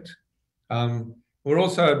suspect. We're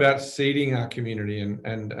also about seeding our community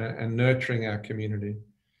and nurturing our community.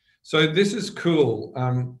 So this is cool.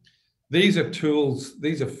 These are tools,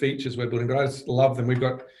 these are features we're building, but I just love them.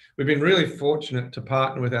 We've been really fortunate to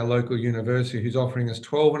partner with our local university, who's offering us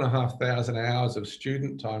 12,500 hours of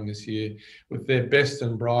student time this year with their best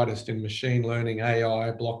and brightest in machine learning,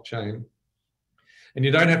 AI, blockchain. And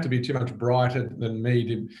you don't have to be too much brighter than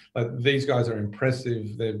me. These guys are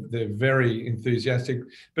impressive. They're very enthusiastic.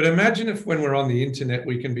 But imagine if when we're on the internet,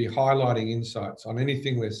 we can be highlighting insights on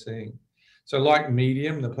anything we're seeing. So like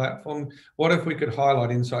Medium, the platform, what if we could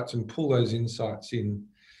highlight insights and pull those insights in?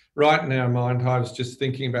 Right now, Mindhive's just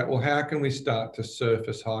thinking about, well, how can we start to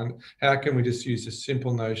surface, how can we just use a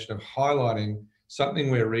simple notion of highlighting something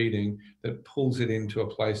we're reading that pulls it into a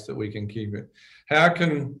place that we can keep it? How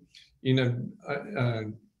can we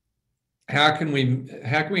have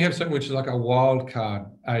something which is like a wild card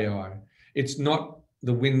AI? It's not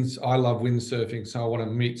the winds. I love windsurfing, so I want to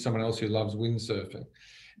meet someone else who loves windsurfing.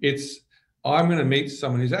 It's I'm going to meet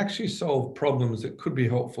someone who's actually solved problems that could be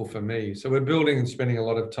helpful for me. So we're building and spending a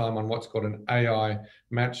lot of time on what's called an AI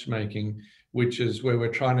matchmaking, which is where we're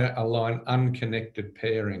trying to align unconnected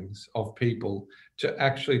pairings of people to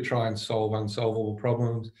actually try and solve unsolvable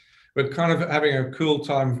problems. We're kind of having a cool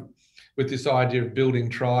time with this idea of building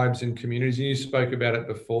tribes and communities. And you spoke about it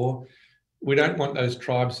before. we don't want those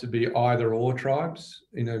tribes to be either or tribes.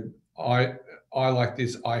 You know, I like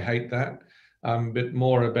this, I hate that, but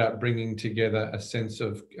more about bringing together a sense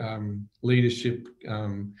of leadership,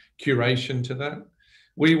 curation to that.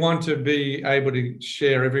 We want to be able to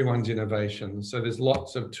share everyone's innovations. So there's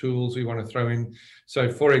lots of tools we want to throw in.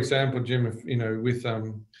 So for example, Jim, if, you know, with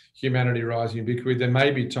Humanity Rising Ubiquity, there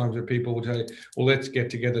may be times where people will say, well, let's get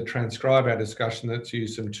together, transcribe our discussion, let's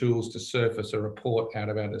use some tools to surface a report out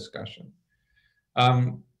of our discussion.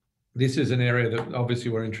 This is an area that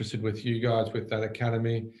obviously we're interested with you guys with that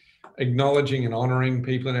academy, acknowledging and honouring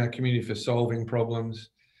people in our community for solving problems.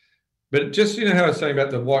 But just, you know, how I was saying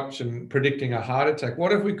about the watch and predicting a heart attack,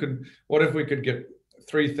 what if we could get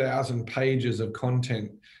 3,000 pages of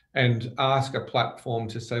content and ask a platform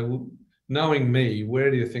to say, well, knowing me,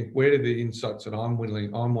 where do the insights that I'm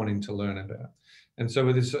wanting to learn about? And so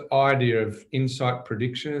with this idea of insight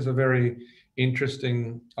prediction is a very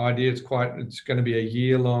interesting idea. It's going to be a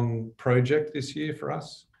year-long project this year for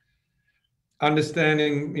us.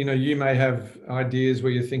 Understanding, you know, you may have ideas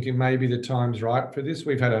where you're thinking maybe the time's right for this.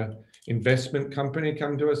 We've had a investment company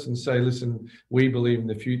come to us and say, listen, we believe in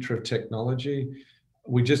the future of technology.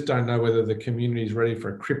 We just don't know whether the community is ready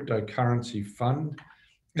for a cryptocurrency fund.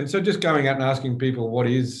 And so just going out and asking people,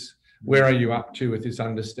 where are you up to with this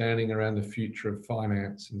understanding around the future of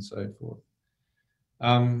finance and so forth.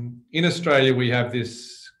 In Australia, we have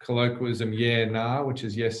this colloquialism, yeah, nah, which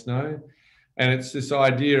is yes, no. And it's this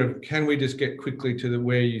idea of, can we just get quickly to the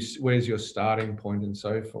where's your starting point and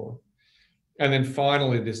so forth. And then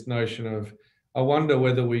finally, this notion of, I wonder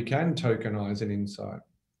whether we can tokenize an insight,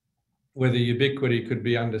 whether Ubiquity could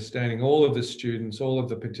be understanding all of the students, all of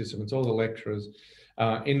the participants, all the lecturers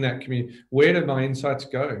in that community. Where do my insights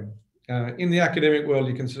go? In the academic world,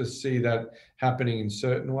 you can sort of see that happening in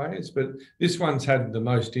certain ways, but this one's had the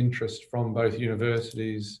most interest from both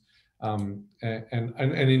universities and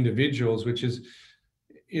individuals, which is,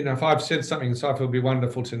 you know, if I've said something inside, it'll be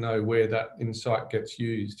wonderful to know where that insight gets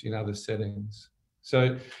used in other settings.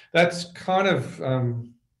 So that's kind of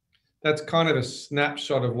a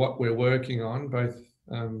snapshot of what we're working on. Both,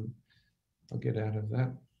 I'll get out of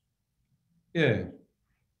that. Yeah.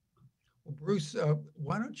 Well, Bruce,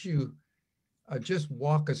 why don't you just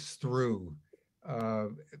walk us through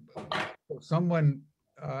someone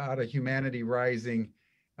out of Humanity Rising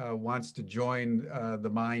wants to join the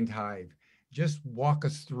Mindhive. Just walk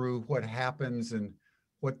us through what happens and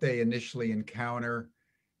what they initially encounter.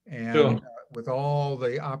 And sure. With all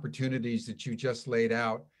the opportunities that you just laid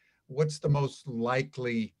out, what's the most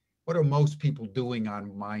likely, what are most people doing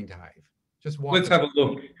on Mindhive? Just walk. Let's have a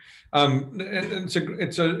look. I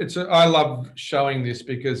love showing this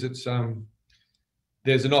because it's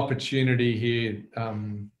there's an opportunity here.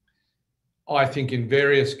 I think in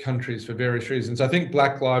various countries for various reasons. I think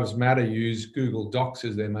Black Lives Matter use Google Docs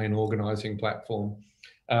as their main organising platform.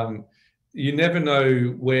 You never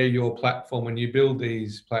know where your platform, when you build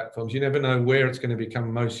these platforms, you never know where it's going to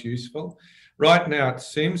become most useful. Right now, it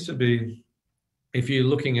seems to be, if you're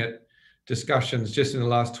looking at discussions just in the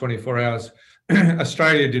last 24 hours,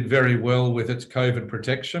 Australia did very well with its COVID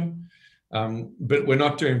protection, but we're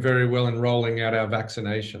not doing very well in rolling out our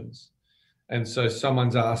vaccinations. And so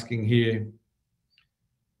someone's asking here,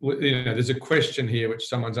 you know, there's a question here which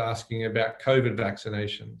someone's asking about COVID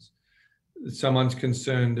vaccinations. Someone's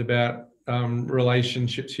concerned about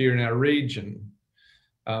relationships here in our region.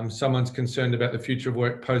 Someone's concerned about the future of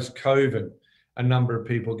work post-COVID. A number of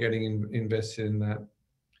people getting invested in that.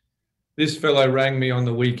 This fellow rang me on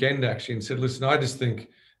the weekend actually and said, listen, I just think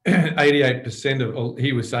 88% of,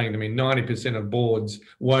 he was saying to me, 90% of boards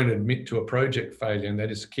won't admit to a project failure and they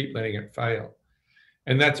just keep letting it fail.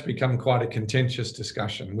 And that's become quite a contentious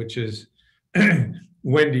discussion, which is,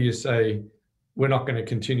 when do you say we're not going to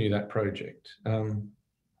continue that project?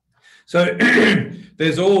 So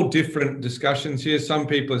there's all different discussions here. Some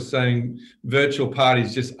people are saying virtual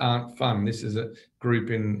parties just aren't fun. This is a group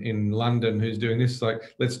in London who's doing this, like,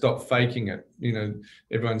 let's stop faking it. You know,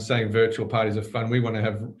 everyone's saying virtual parties are fun. We want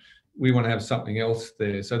to have something else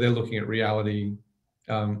there. So they're looking at reality.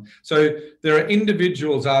 So there are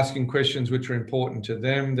individuals asking questions which are important to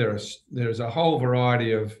them. There's a whole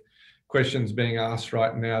variety of questions being asked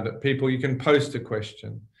right now that people, you can post a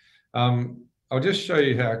question. I'll just show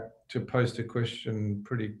you how to post a question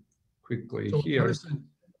pretty quickly so here.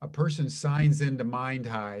 A person signs into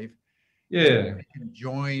Mindhive. Yeah. They can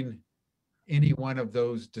join any one of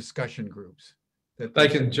those discussion groups. That they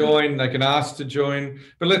can join, they can ask to join,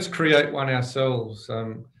 but let's create one ourselves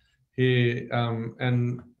here.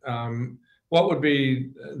 what would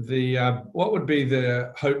be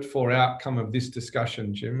the hoped for outcome of this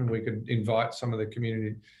discussion, Jim? And we could invite some of the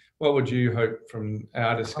community. What would you hope from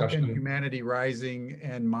our discussion? How can Humanity Rising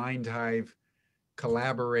and Mindhive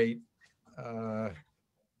collaborate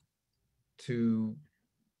to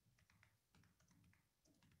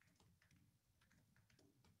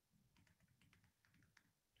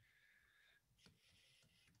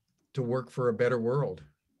work for a better world?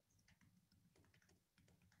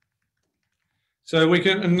 So we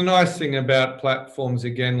can, and the nice thing about platforms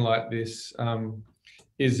again like this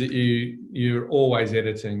is that you're always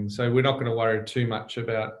editing. So we're not going to worry too much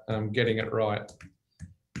about getting it right.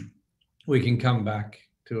 We can come back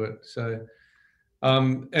to it. So,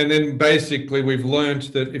 and then basically we've learned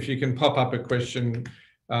that if you can pop up a question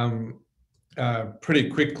pretty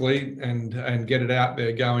quickly and get it out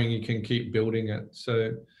there going, you can keep building it.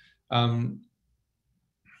 So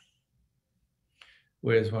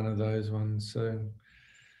where's one of those ones?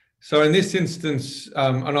 So in this instance,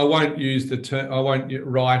 and I won't use the term, I won't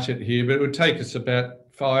write it here, but it would take us about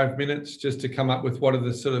 5 minutes just to come up with what are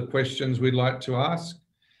the sort of questions we'd like to ask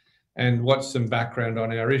and what's some background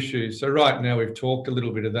on our issues. So right now we've talked a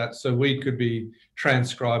little bit of that. So we could be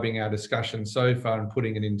transcribing our discussion so far and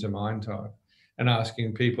putting it into Mindhive and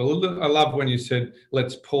asking people. I love when you said,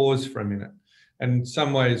 let's pause for a minute. And in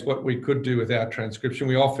some ways, what we could do with our transcription,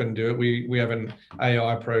 we often do it. We have an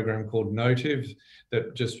AI program called Notive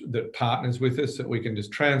that partners with us, that we can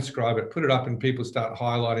just transcribe it, put it up, and people start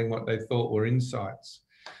highlighting what they thought were insights.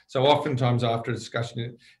 So oftentimes after a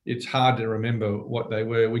discussion, it's hard to remember what they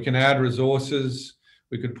were. We can add resources.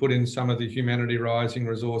 We could put in some of the Humanity Rising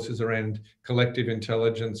resources around collective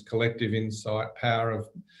intelligence, collective insight, power of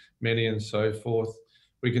many, and so forth.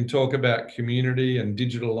 We can talk about community and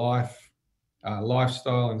digital life,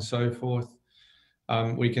 lifestyle, and so forth.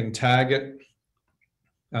 We can tag it.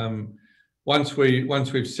 Once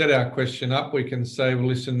we've set our question up, we can say, well,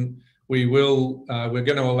 listen, we're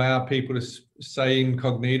going to allow people to say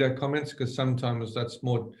incognito comments, because sometimes that's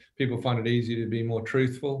more, people find it easy to be more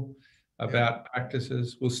truthful about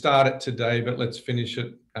practices. We'll start it today, but let's finish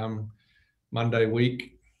it Monday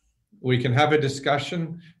week. We can have a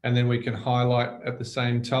discussion and then we can highlight at the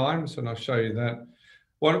same time. So, and I'll show you that.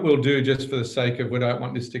 What we'll do, just for the sake of, we don't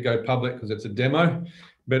want this to go public because it's a demo,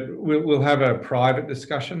 but we'll have a private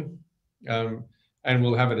discussion and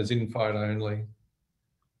we'll have it as invite only.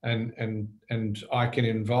 And I can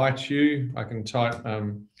invite you. I can type.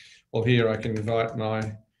 Well, here I can invite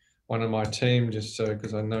one of my team, just so,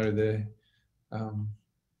 because I know they're.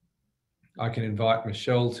 I can invite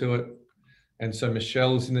Michelle to it, and so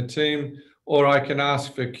Michelle's in the team. Or I can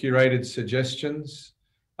ask for curated suggestions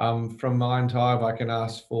from Mindhive. I can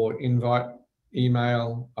ask for invite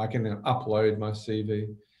email. I can upload my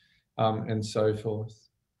CV, and so forth.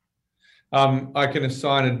 I can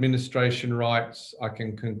assign administration rights. I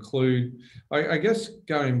can conclude. I guess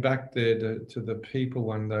going back there to the people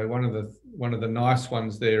one, though, one of the nice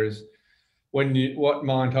ones there is when you,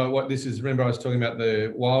 what this is, remember I was talking about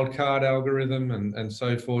the wildcard algorithm and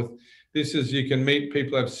so forth. This is, you can meet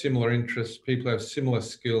people who have similar interests, people who have similar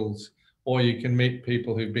skills, or you can meet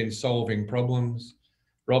people who've been solving problems.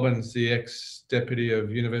 Robin's the ex-deputy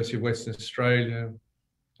of University of Western Australia.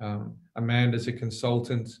 Amanda's a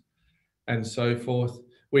consultant, and so forth.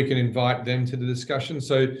 We can invite them to the discussion.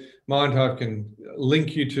 So Mindhive can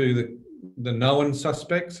link you to the known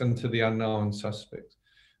suspects and to the unknown suspects.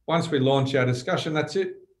 Once we launch our discussion, that's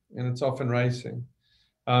it, and it's off and racing.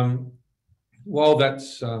 While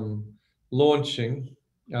that's launching,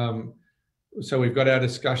 so we've got our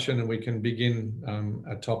discussion and we can begin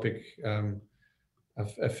a topic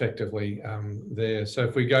effectively there. So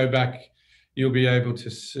if we go back, you'll be able to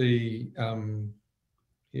see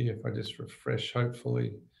here, if I just refresh,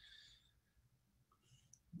 hopefully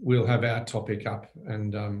we'll have our topic up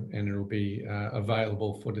and it'll be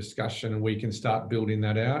available for discussion, and we can start building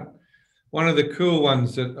that out. One of the cool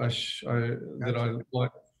ones that I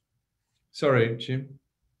like. Sorry, Jim.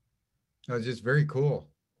 No, it's just very cool.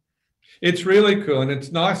 It's really cool, and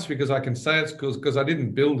it's nice because I can say it's cool because I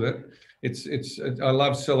didn't build it. I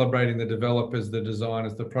love celebrating the developers, the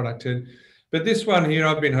designers, the product head. But this one here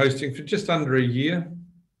I've been hosting for just under a year.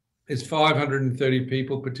 There's 530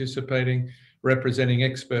 people participating, representing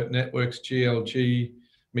expert networks, GLG,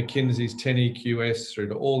 McKinsey's 10EQS, through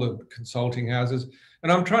to all the consulting houses.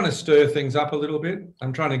 And I'm trying to stir things up a little bit.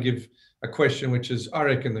 I'm trying to give a question which is, I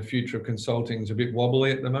reckon the future of consulting is a bit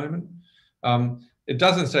wobbly at the moment. It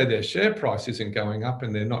doesn't say their share price isn't going up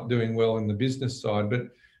and they're not doing well in the business side, but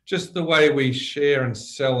just the way we share and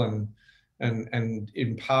sell and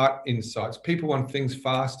impart insights. People want things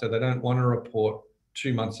faster. They don't want a report.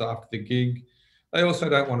 2 months after the gig. They also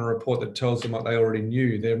don't want a report that tells them what they already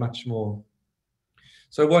knew. They're much more.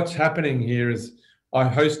 So what's happening here is I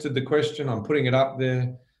hosted the question, I'm putting it up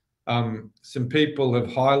there. Some people have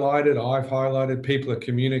highlighted, I've highlighted, people are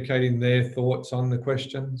communicating their thoughts on the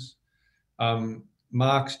questions.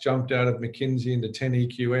 Mark's jumped out of McKinsey into 10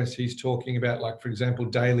 EQS. He's talking about, like, for example,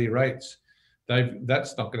 daily rates.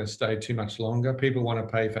 That's not going to stay too much longer. People want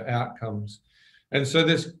to pay for outcomes. And so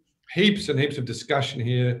there's heaps and heaps of discussion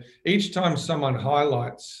here. Each time someone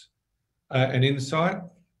highlights an insight,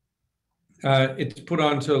 it's put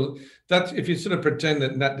onto that. If you sort of pretend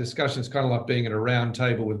that in that discussion, it's kind of like being at a round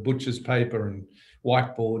table with butcher's paper and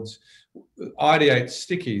whiteboards, ideate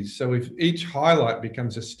stickies. So if each highlight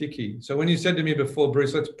becomes a sticky. So when you said to me before,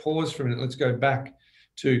 Bruce, let's pause for a minute, let's go back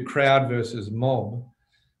to crowd versus mob,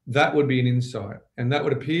 that would be an insight. And that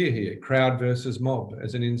would appear here, crowd versus mob,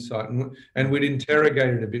 as an insight. And we'd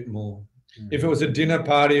interrogate it a bit more. If it was a dinner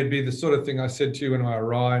party, it'd be the sort of thing I said to you when I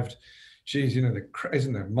arrived. Geez, you know,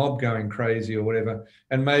 isn't the mob going crazy or whatever?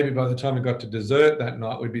 And maybe by the time we got to dessert that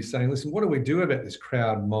night, we'd be saying, listen, what do we do about this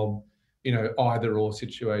crowd mob, you know, either or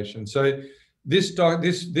situation? So this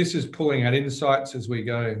is pulling out insights as we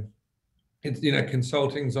go. It's, you know,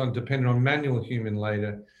 consulting's on dependent on manual human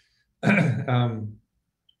later.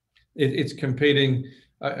 It's competing.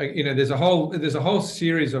 You know, there's a whole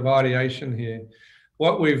series of ideation here.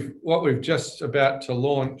 What we've just about to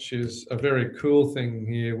launch is a very cool thing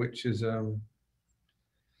here, which is let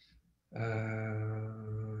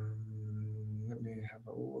me have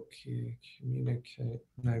a look here. Communicate.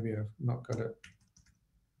 Maybe I've not got it.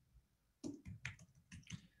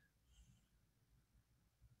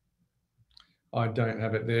 I don't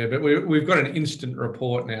have it there, but we've got an instant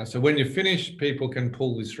report now. So when you finish, people can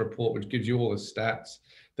pull this report, which gives you all the stats,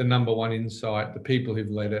 the number one insight, the people who've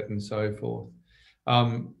led it, and so forth.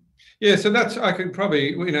 Yeah, so that's, I could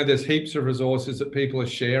probably, you know, there's heaps of resources that people are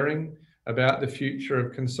sharing about the future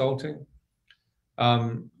of consulting.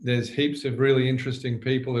 There's heaps of really interesting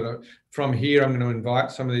people that are from here. I'm going to invite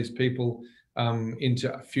some of these people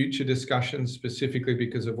into future discussions specifically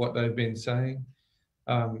because of what they've been saying.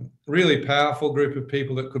 Really powerful group of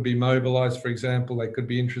people that could be mobilized. For example, they could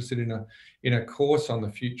be interested in a course on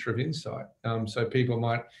the future of insight. So people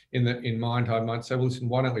might, in Mindhive, might say, well, listen,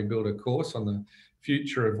 why don't we build a course on the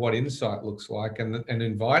future of what insight looks like, and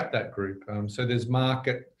invite that group. So there's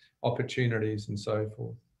market opportunities and so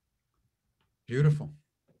forth. Beautiful,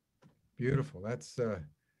 beautiful. That's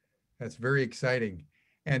very exciting.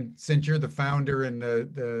 And since you're the founder and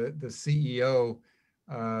the CEO,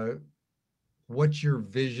 what's your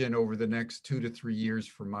vision over the next 2 to 3 years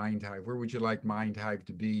for Mindhive? Where would you like Mindhive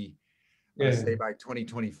to be, say, by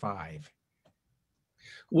 2025?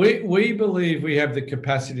 We believe we have the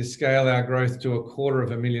capacity to scale our growth to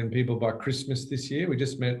 250,000 people by Christmas this year. We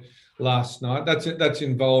just met last night. That's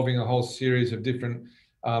involving a whole series of different.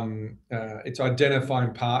 It's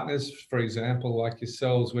identifying partners, for example, like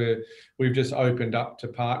yourselves, where we've just opened up to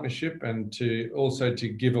partnership and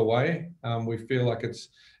to give away. We feel like it's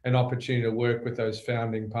an opportunity to work with those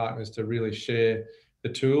founding partners to really share the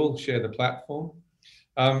tool, share the platform.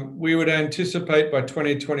 We would anticipate by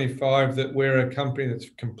 2025 that we're a company that's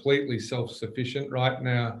completely self-sufficient. Right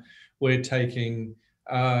now, we're taking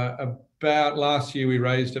last year we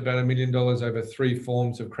raised about $1 million over 3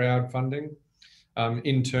 forms of crowdfunding,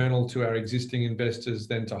 internal to our existing investors,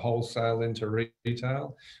 then to wholesale, then to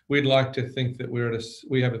retail. We'd like to think that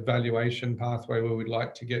we have a valuation pathway where we'd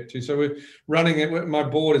like to get to. So we're running it. My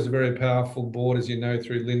board is a very powerful board, as you know,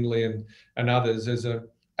 through Lindley and others. There's an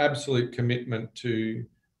absolute commitment to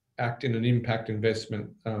act in an impact investment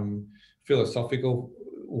philosophical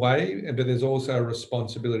way, but there's also a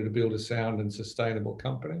responsibility to build a sound and sustainable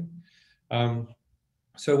company.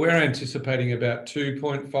 So we're anticipating about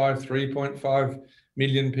 2.5, 3.5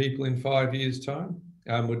 million people in 5 years' time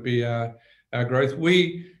would be our growth.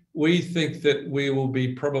 We think that we will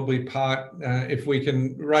be probably if we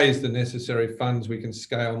can raise the necessary funds, we can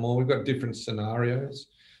scale more. We've got different scenarios,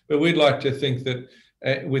 but we'd like to think that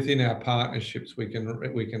within our partnerships, we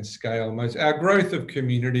can scale most. Our growth of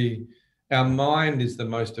community, our mind is the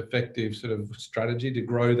most effective sort of strategy to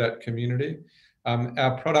grow that community.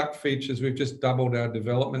 Our product features, we've just doubled our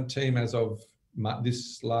development team as of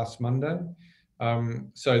this last Monday.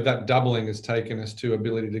 So that doubling has taken us to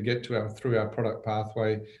ability to get through our product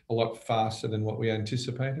pathway a lot faster than what we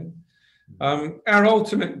anticipated. Our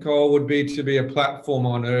ultimate goal would be to be a platform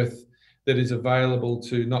on earth that is available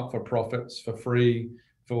to not-for-profits for free,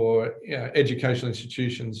 for educational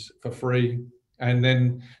institutions for free, and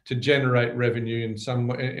then to generate revenue in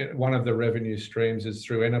one of the revenue streams is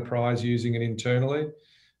through enterprise using it internally.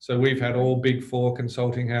 So we've had all big four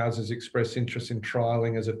consulting houses express interest in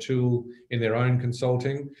trialing as a tool in their own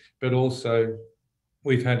consulting, but also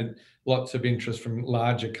we've had lots of interest from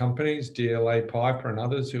larger companies, DLA Piper and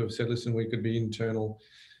others, who have said, listen, we could be internal.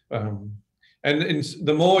 And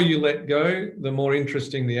the more you let go, the more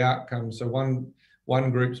interesting the outcome. So one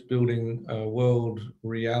group's building a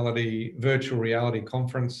virtual reality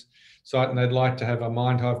conference site, and they'd like to have a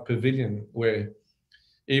Mindhive pavilion where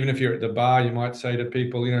even if you're at the bar, you might say to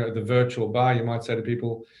people, at the virtual bar, you might say to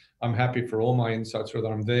people, I'm happy for all my insights, whether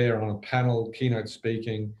I'm there on a panel, keynote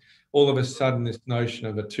speaking. All of a sudden, this notion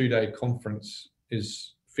of a 2-day conference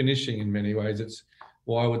is finishing in many ways. It's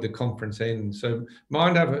why would the conference end? So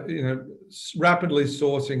Mindhive, rapidly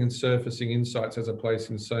sourcing and surfacing insights has a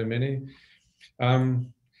place in so many.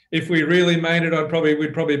 If we really made it,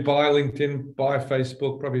 we'd probably buy LinkedIn, buy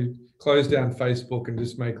Facebook, probably close down Facebook and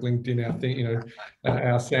just make LinkedIn our thing,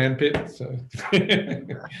 our sandpit. So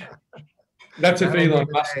that's if Elon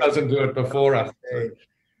Musk doesn't do it before us. So.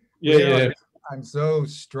 Yeah. I'm so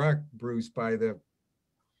struck, Bruce, by the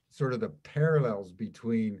sort of the parallels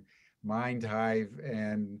between Mindhive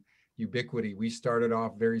and Ubiquity. We started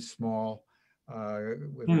off very small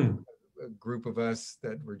with a group of us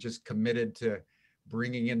that were just committed to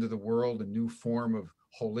bringing into the world a new form of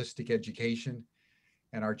holistic education.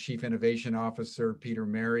 And our chief innovation officer, Peter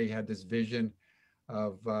Mary, had this vision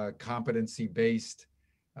of competency-based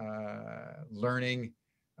learning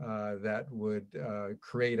that would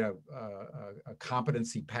create a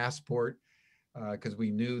competency passport, because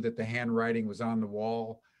we knew that the handwriting was on the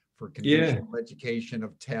wall for conventional education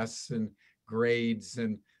of tests and grades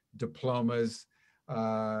and diplomas.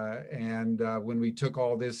 And when we took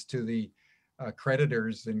all this to the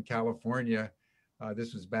creditors in California,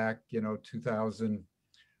 this was back,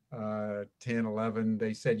 2010, 11,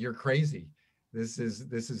 they said, you're crazy. This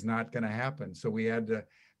is not going to happen. So we had to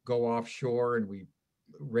go offshore, and we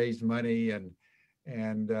raised money, and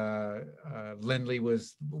Lindley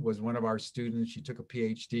was one of our students. She took a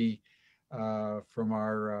PhD from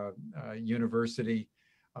our university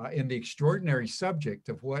in the extraordinary subject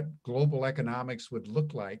of what global economics would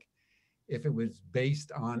look like if it was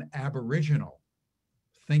based on Aboriginal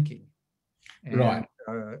thinking. And, right.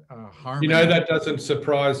 harmony. That doesn't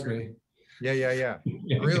surprise me. Yeah.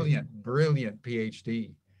 Brilliant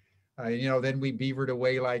PhD. Then we beavered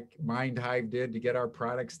away like Mindhive did to get our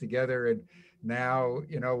products together. And now,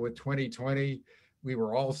 with 2020, we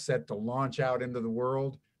were all set to launch out into the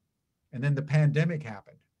world. And then the pandemic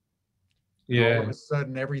happened. Yeah. And all of a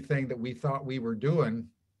sudden, everything that we thought we were doing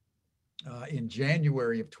in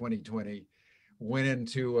January of 2020 went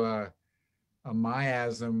into a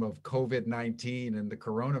miasm of COVID-19 and the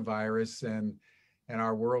coronavirus, and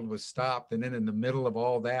our world was stopped. And then in the middle of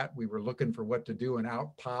all that, we were looking for what to do, and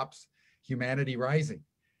out pops Humanity Rising,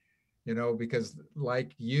 because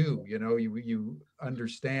like you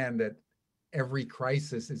understand that every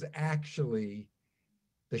crisis is actually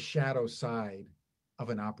the shadow side of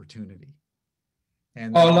an opportunity.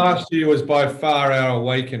 And last year was by far our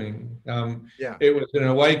awakening. It was an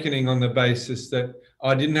awakening on the basis that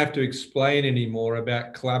I didn't have to explain anymore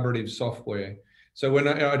about collaborative software. So when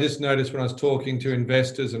I just noticed when I was talking to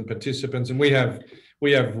investors and participants, and we have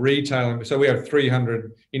retail, so we have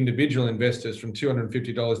 300 individual investors from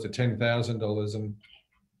 $250 to $10,000,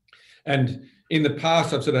 and in the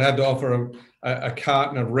past I've sort of had to offer a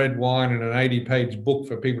carton of red wine and an 80-page book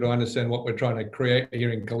for people to understand what we're trying to create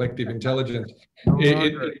here in collective intelligence.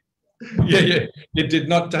 It did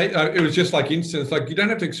not take. It was just like instant. It's like, you don't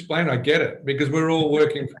have to explain. I get it, because we're all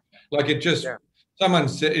working. Like it just. Yeah. Someone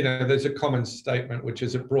said, there's a common statement, which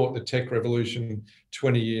is it brought the tech revolution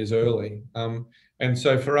 20 years early. And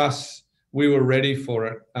so for us, we were ready for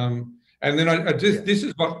it. And then this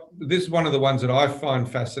is one of the ones that I find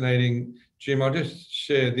fascinating, Jim. I'll just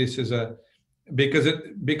share this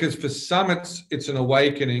because for some it's an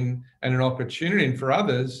awakening and an opportunity, and for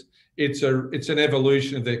others it's an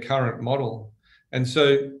evolution of their current model. And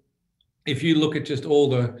so if you look at just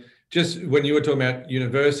when you were talking about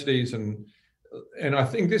universities, and I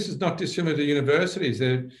think this is not dissimilar to universities.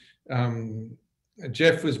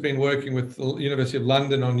 Jeff has been working with the University of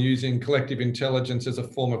London on using collective intelligence as a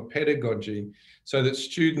form of pedagogy, so that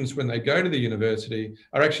students, when they go to the university,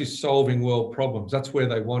 are actually solving world problems. That's where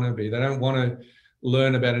they want to be. They don't want to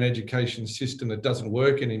learn about an education system that doesn't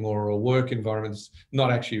work anymore, or a work environment that's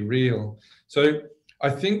not actually real. So I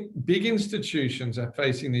think big institutions are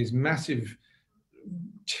facing these massive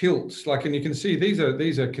tilts. And you can see these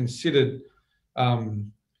are considered.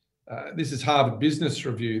 This is Harvard Business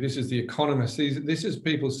Review. This is The Economist. This is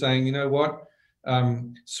people saying, you know what,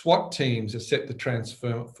 SWAT teams are set to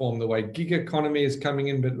transform the way gig economy is coming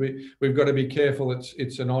in, but we've got to be careful.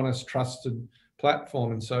 It's an honest, trusted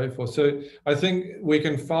platform and so forth. So I think we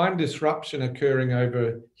can find disruption occurring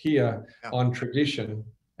over here on tradition.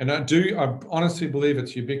 And I honestly believe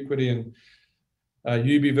it's Ubiquity and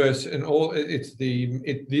UbiVerse and all.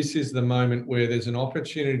 This is the moment where there's an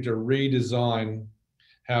opportunity to redesign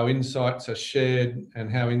how insights are shared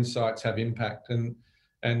and how insights have impact. And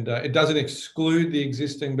it doesn't exclude the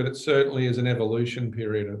existing, but it certainly is an evolution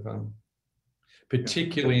period of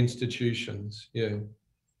particularly institutions. Yeah.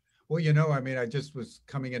 Well, you know, I mean, I just was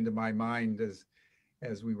coming into my mind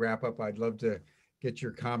as we wrap up. I'd love to get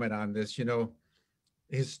your comment on this. You know,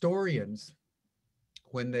 historians,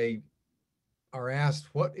 when they are asked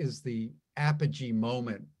what is the apogee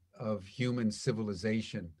moment of human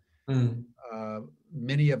civilization,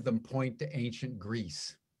 many of them point to ancient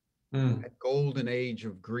Greece, that golden age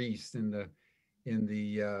of Greece in the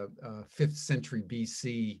 5th century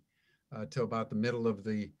BC till about the middle of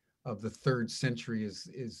the 3rd century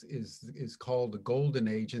is called the golden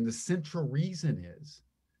age. And the central reason is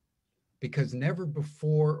because never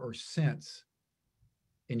before or since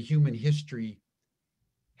in human history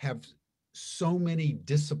have so many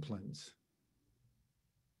disciplines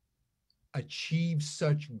achieved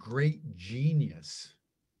such great genius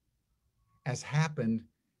as happened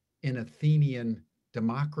in Athenian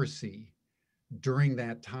democracy during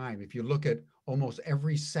that time. If you look at almost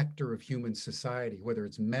every sector of human society, whether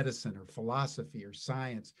it's medicine or philosophy or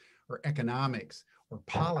science or economics or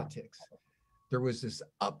politics, there was this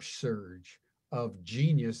upsurge of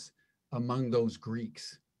genius among those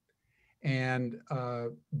Greeks. And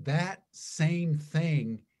that same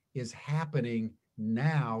thing is happening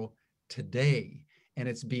now, today. And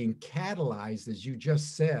it's being catalyzed, as you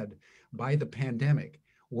just said, by the pandemic.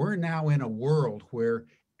 We're now in a world where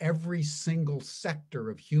every single sector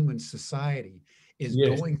of human society is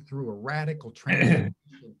going through a radical transformation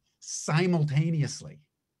simultaneously.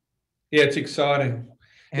 Yeah, it's exciting.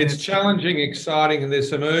 It's challenging, exciting, and there's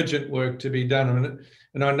some urgent work to be done.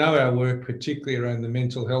 And I know our work, particularly around the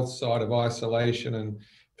mental health side of isolation and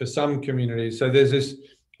for some communities. So there's this,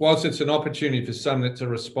 whilst it's an opportunity for some, it's a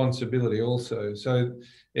responsibility also. So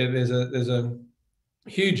there's a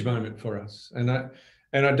huge moment for us.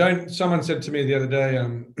 Someone said to me the other day,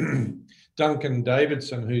 Duncan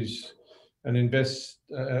Davidson, who's a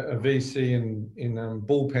VC in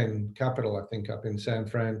Bullpen Capital, I think, up in San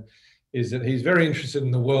Fran, is that he's very interested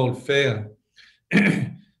in the World Fair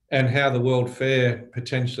and how the World Fair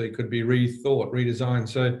potentially could be rethought, redesigned.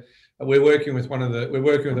 So we're working with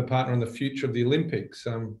a partner on the future of the Olympics.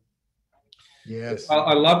 Yes,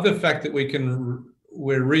 I love the fact that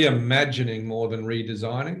we're reimagining more than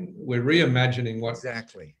redesigning. We're reimagining what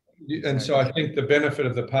exactly. And so I think the benefit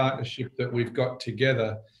of the partnership that we've got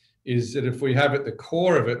together is that if we have at the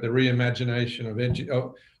core of it the reimagination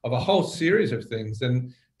of a whole series of things,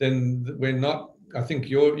 then we're not. I think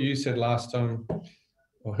you said last time,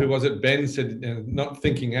 or who was it? Ben said, not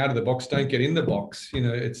thinking out of the box, don't get in the box. You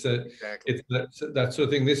know, it's that sort of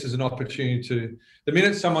thing. This is an opportunity to. The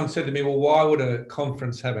minute someone said to me, well, why would a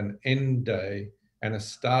conference have an end day and a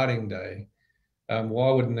starting day?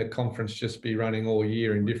 Why wouldn't the conference just be running all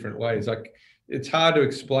year in different ways? Like, it's hard to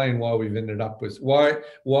explain why we've ended up with why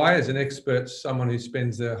as an expert, someone who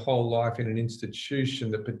spends their whole life in an institution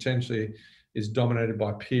that potentially is dominated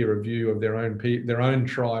by peer review of their own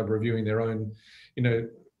tribe reviewing their own,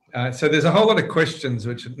 so there's a whole lot of questions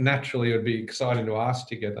which naturally would be exciting to ask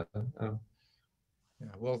together.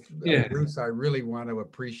 Bruce, I really want to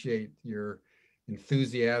appreciate your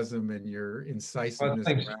enthusiasm and your incisiveness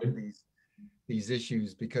around these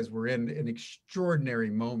issues, because we're in an extraordinary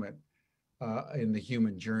moment in the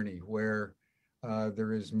human journey where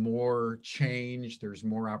there is more change, there's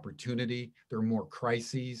more opportunity, there are more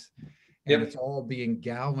crises, and it's all being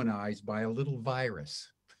galvanized by a little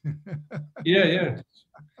virus.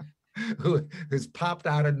 Who's popped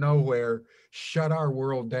out of nowhere, shut our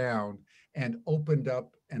world down, and opened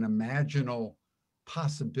up an imaginal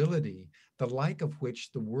possibility, the like of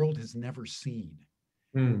which the world has never seen.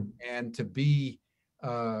 And to be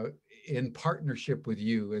in partnership with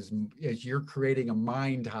you as you're creating a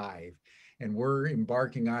Mindhive, and we're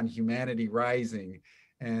embarking on Humanity Rising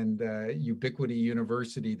and Ubiquity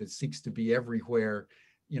University that seeks to be everywhere,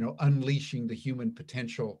 unleashing the human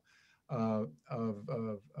potential of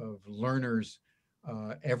learners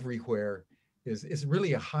everywhere is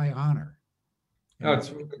really a high honor. And it's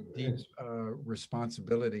a deep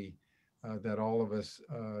responsibility that all of us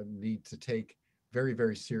need to take very,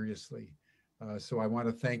 very seriously. So I want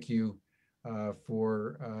to thank you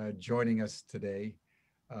for joining us today.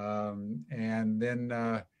 And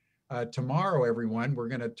then tomorrow, everyone, we're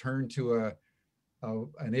going to turn to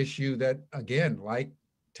an issue that, again, like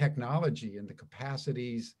technology and the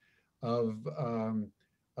capacities of,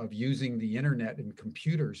 of using the internet and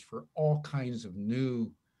computers for all kinds of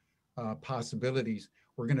new possibilities,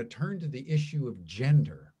 we're going to turn to the issue of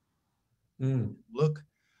gender. Look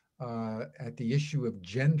at the issue of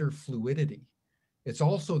gender fluidity. It's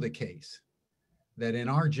also the case that in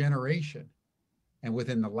our generation, and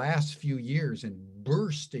within the last few years and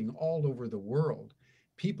bursting all over the world,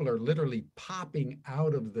 people are literally popping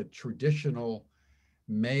out of the traditional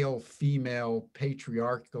male, female,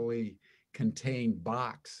 patriarchally contained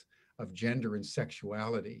box of gender and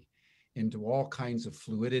sexuality into all kinds of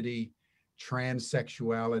fluidity,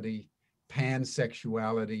 transsexuality,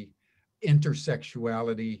 pansexuality,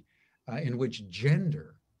 intersexuality, in which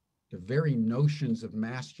gender, the very notions of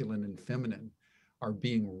masculine and feminine, are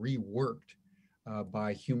being reworked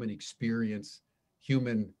by human experience,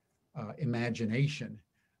 human imagination.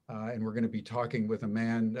 And we're going to be talking with a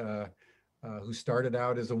man who started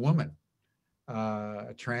out as a woman,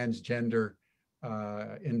 a transgender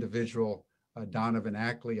individual, Donovan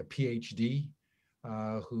Ackley, a PhD,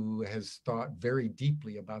 who has thought very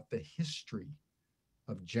deeply about the history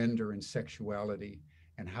of gender and sexuality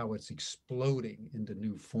and how it's exploding into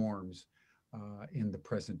new forms in the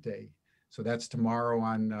present day. So that's tomorrow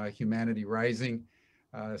on Humanity Rising,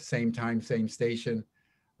 same time, same station.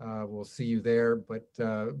 We'll see you there. But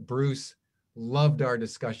Bruce, loved our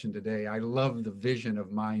discussion today. I love the vision of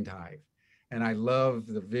Mindhive, and I love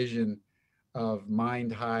the vision of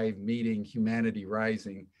Mindhive meeting Humanity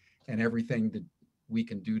Rising and everything that we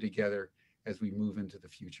can do together as we move into the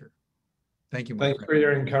future. Thank you, my friend. Thanks for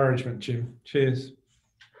your encouragement, Jim. Cheers.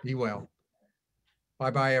 Be well.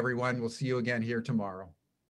 Bye-bye, everyone. We'll see you again here tomorrow.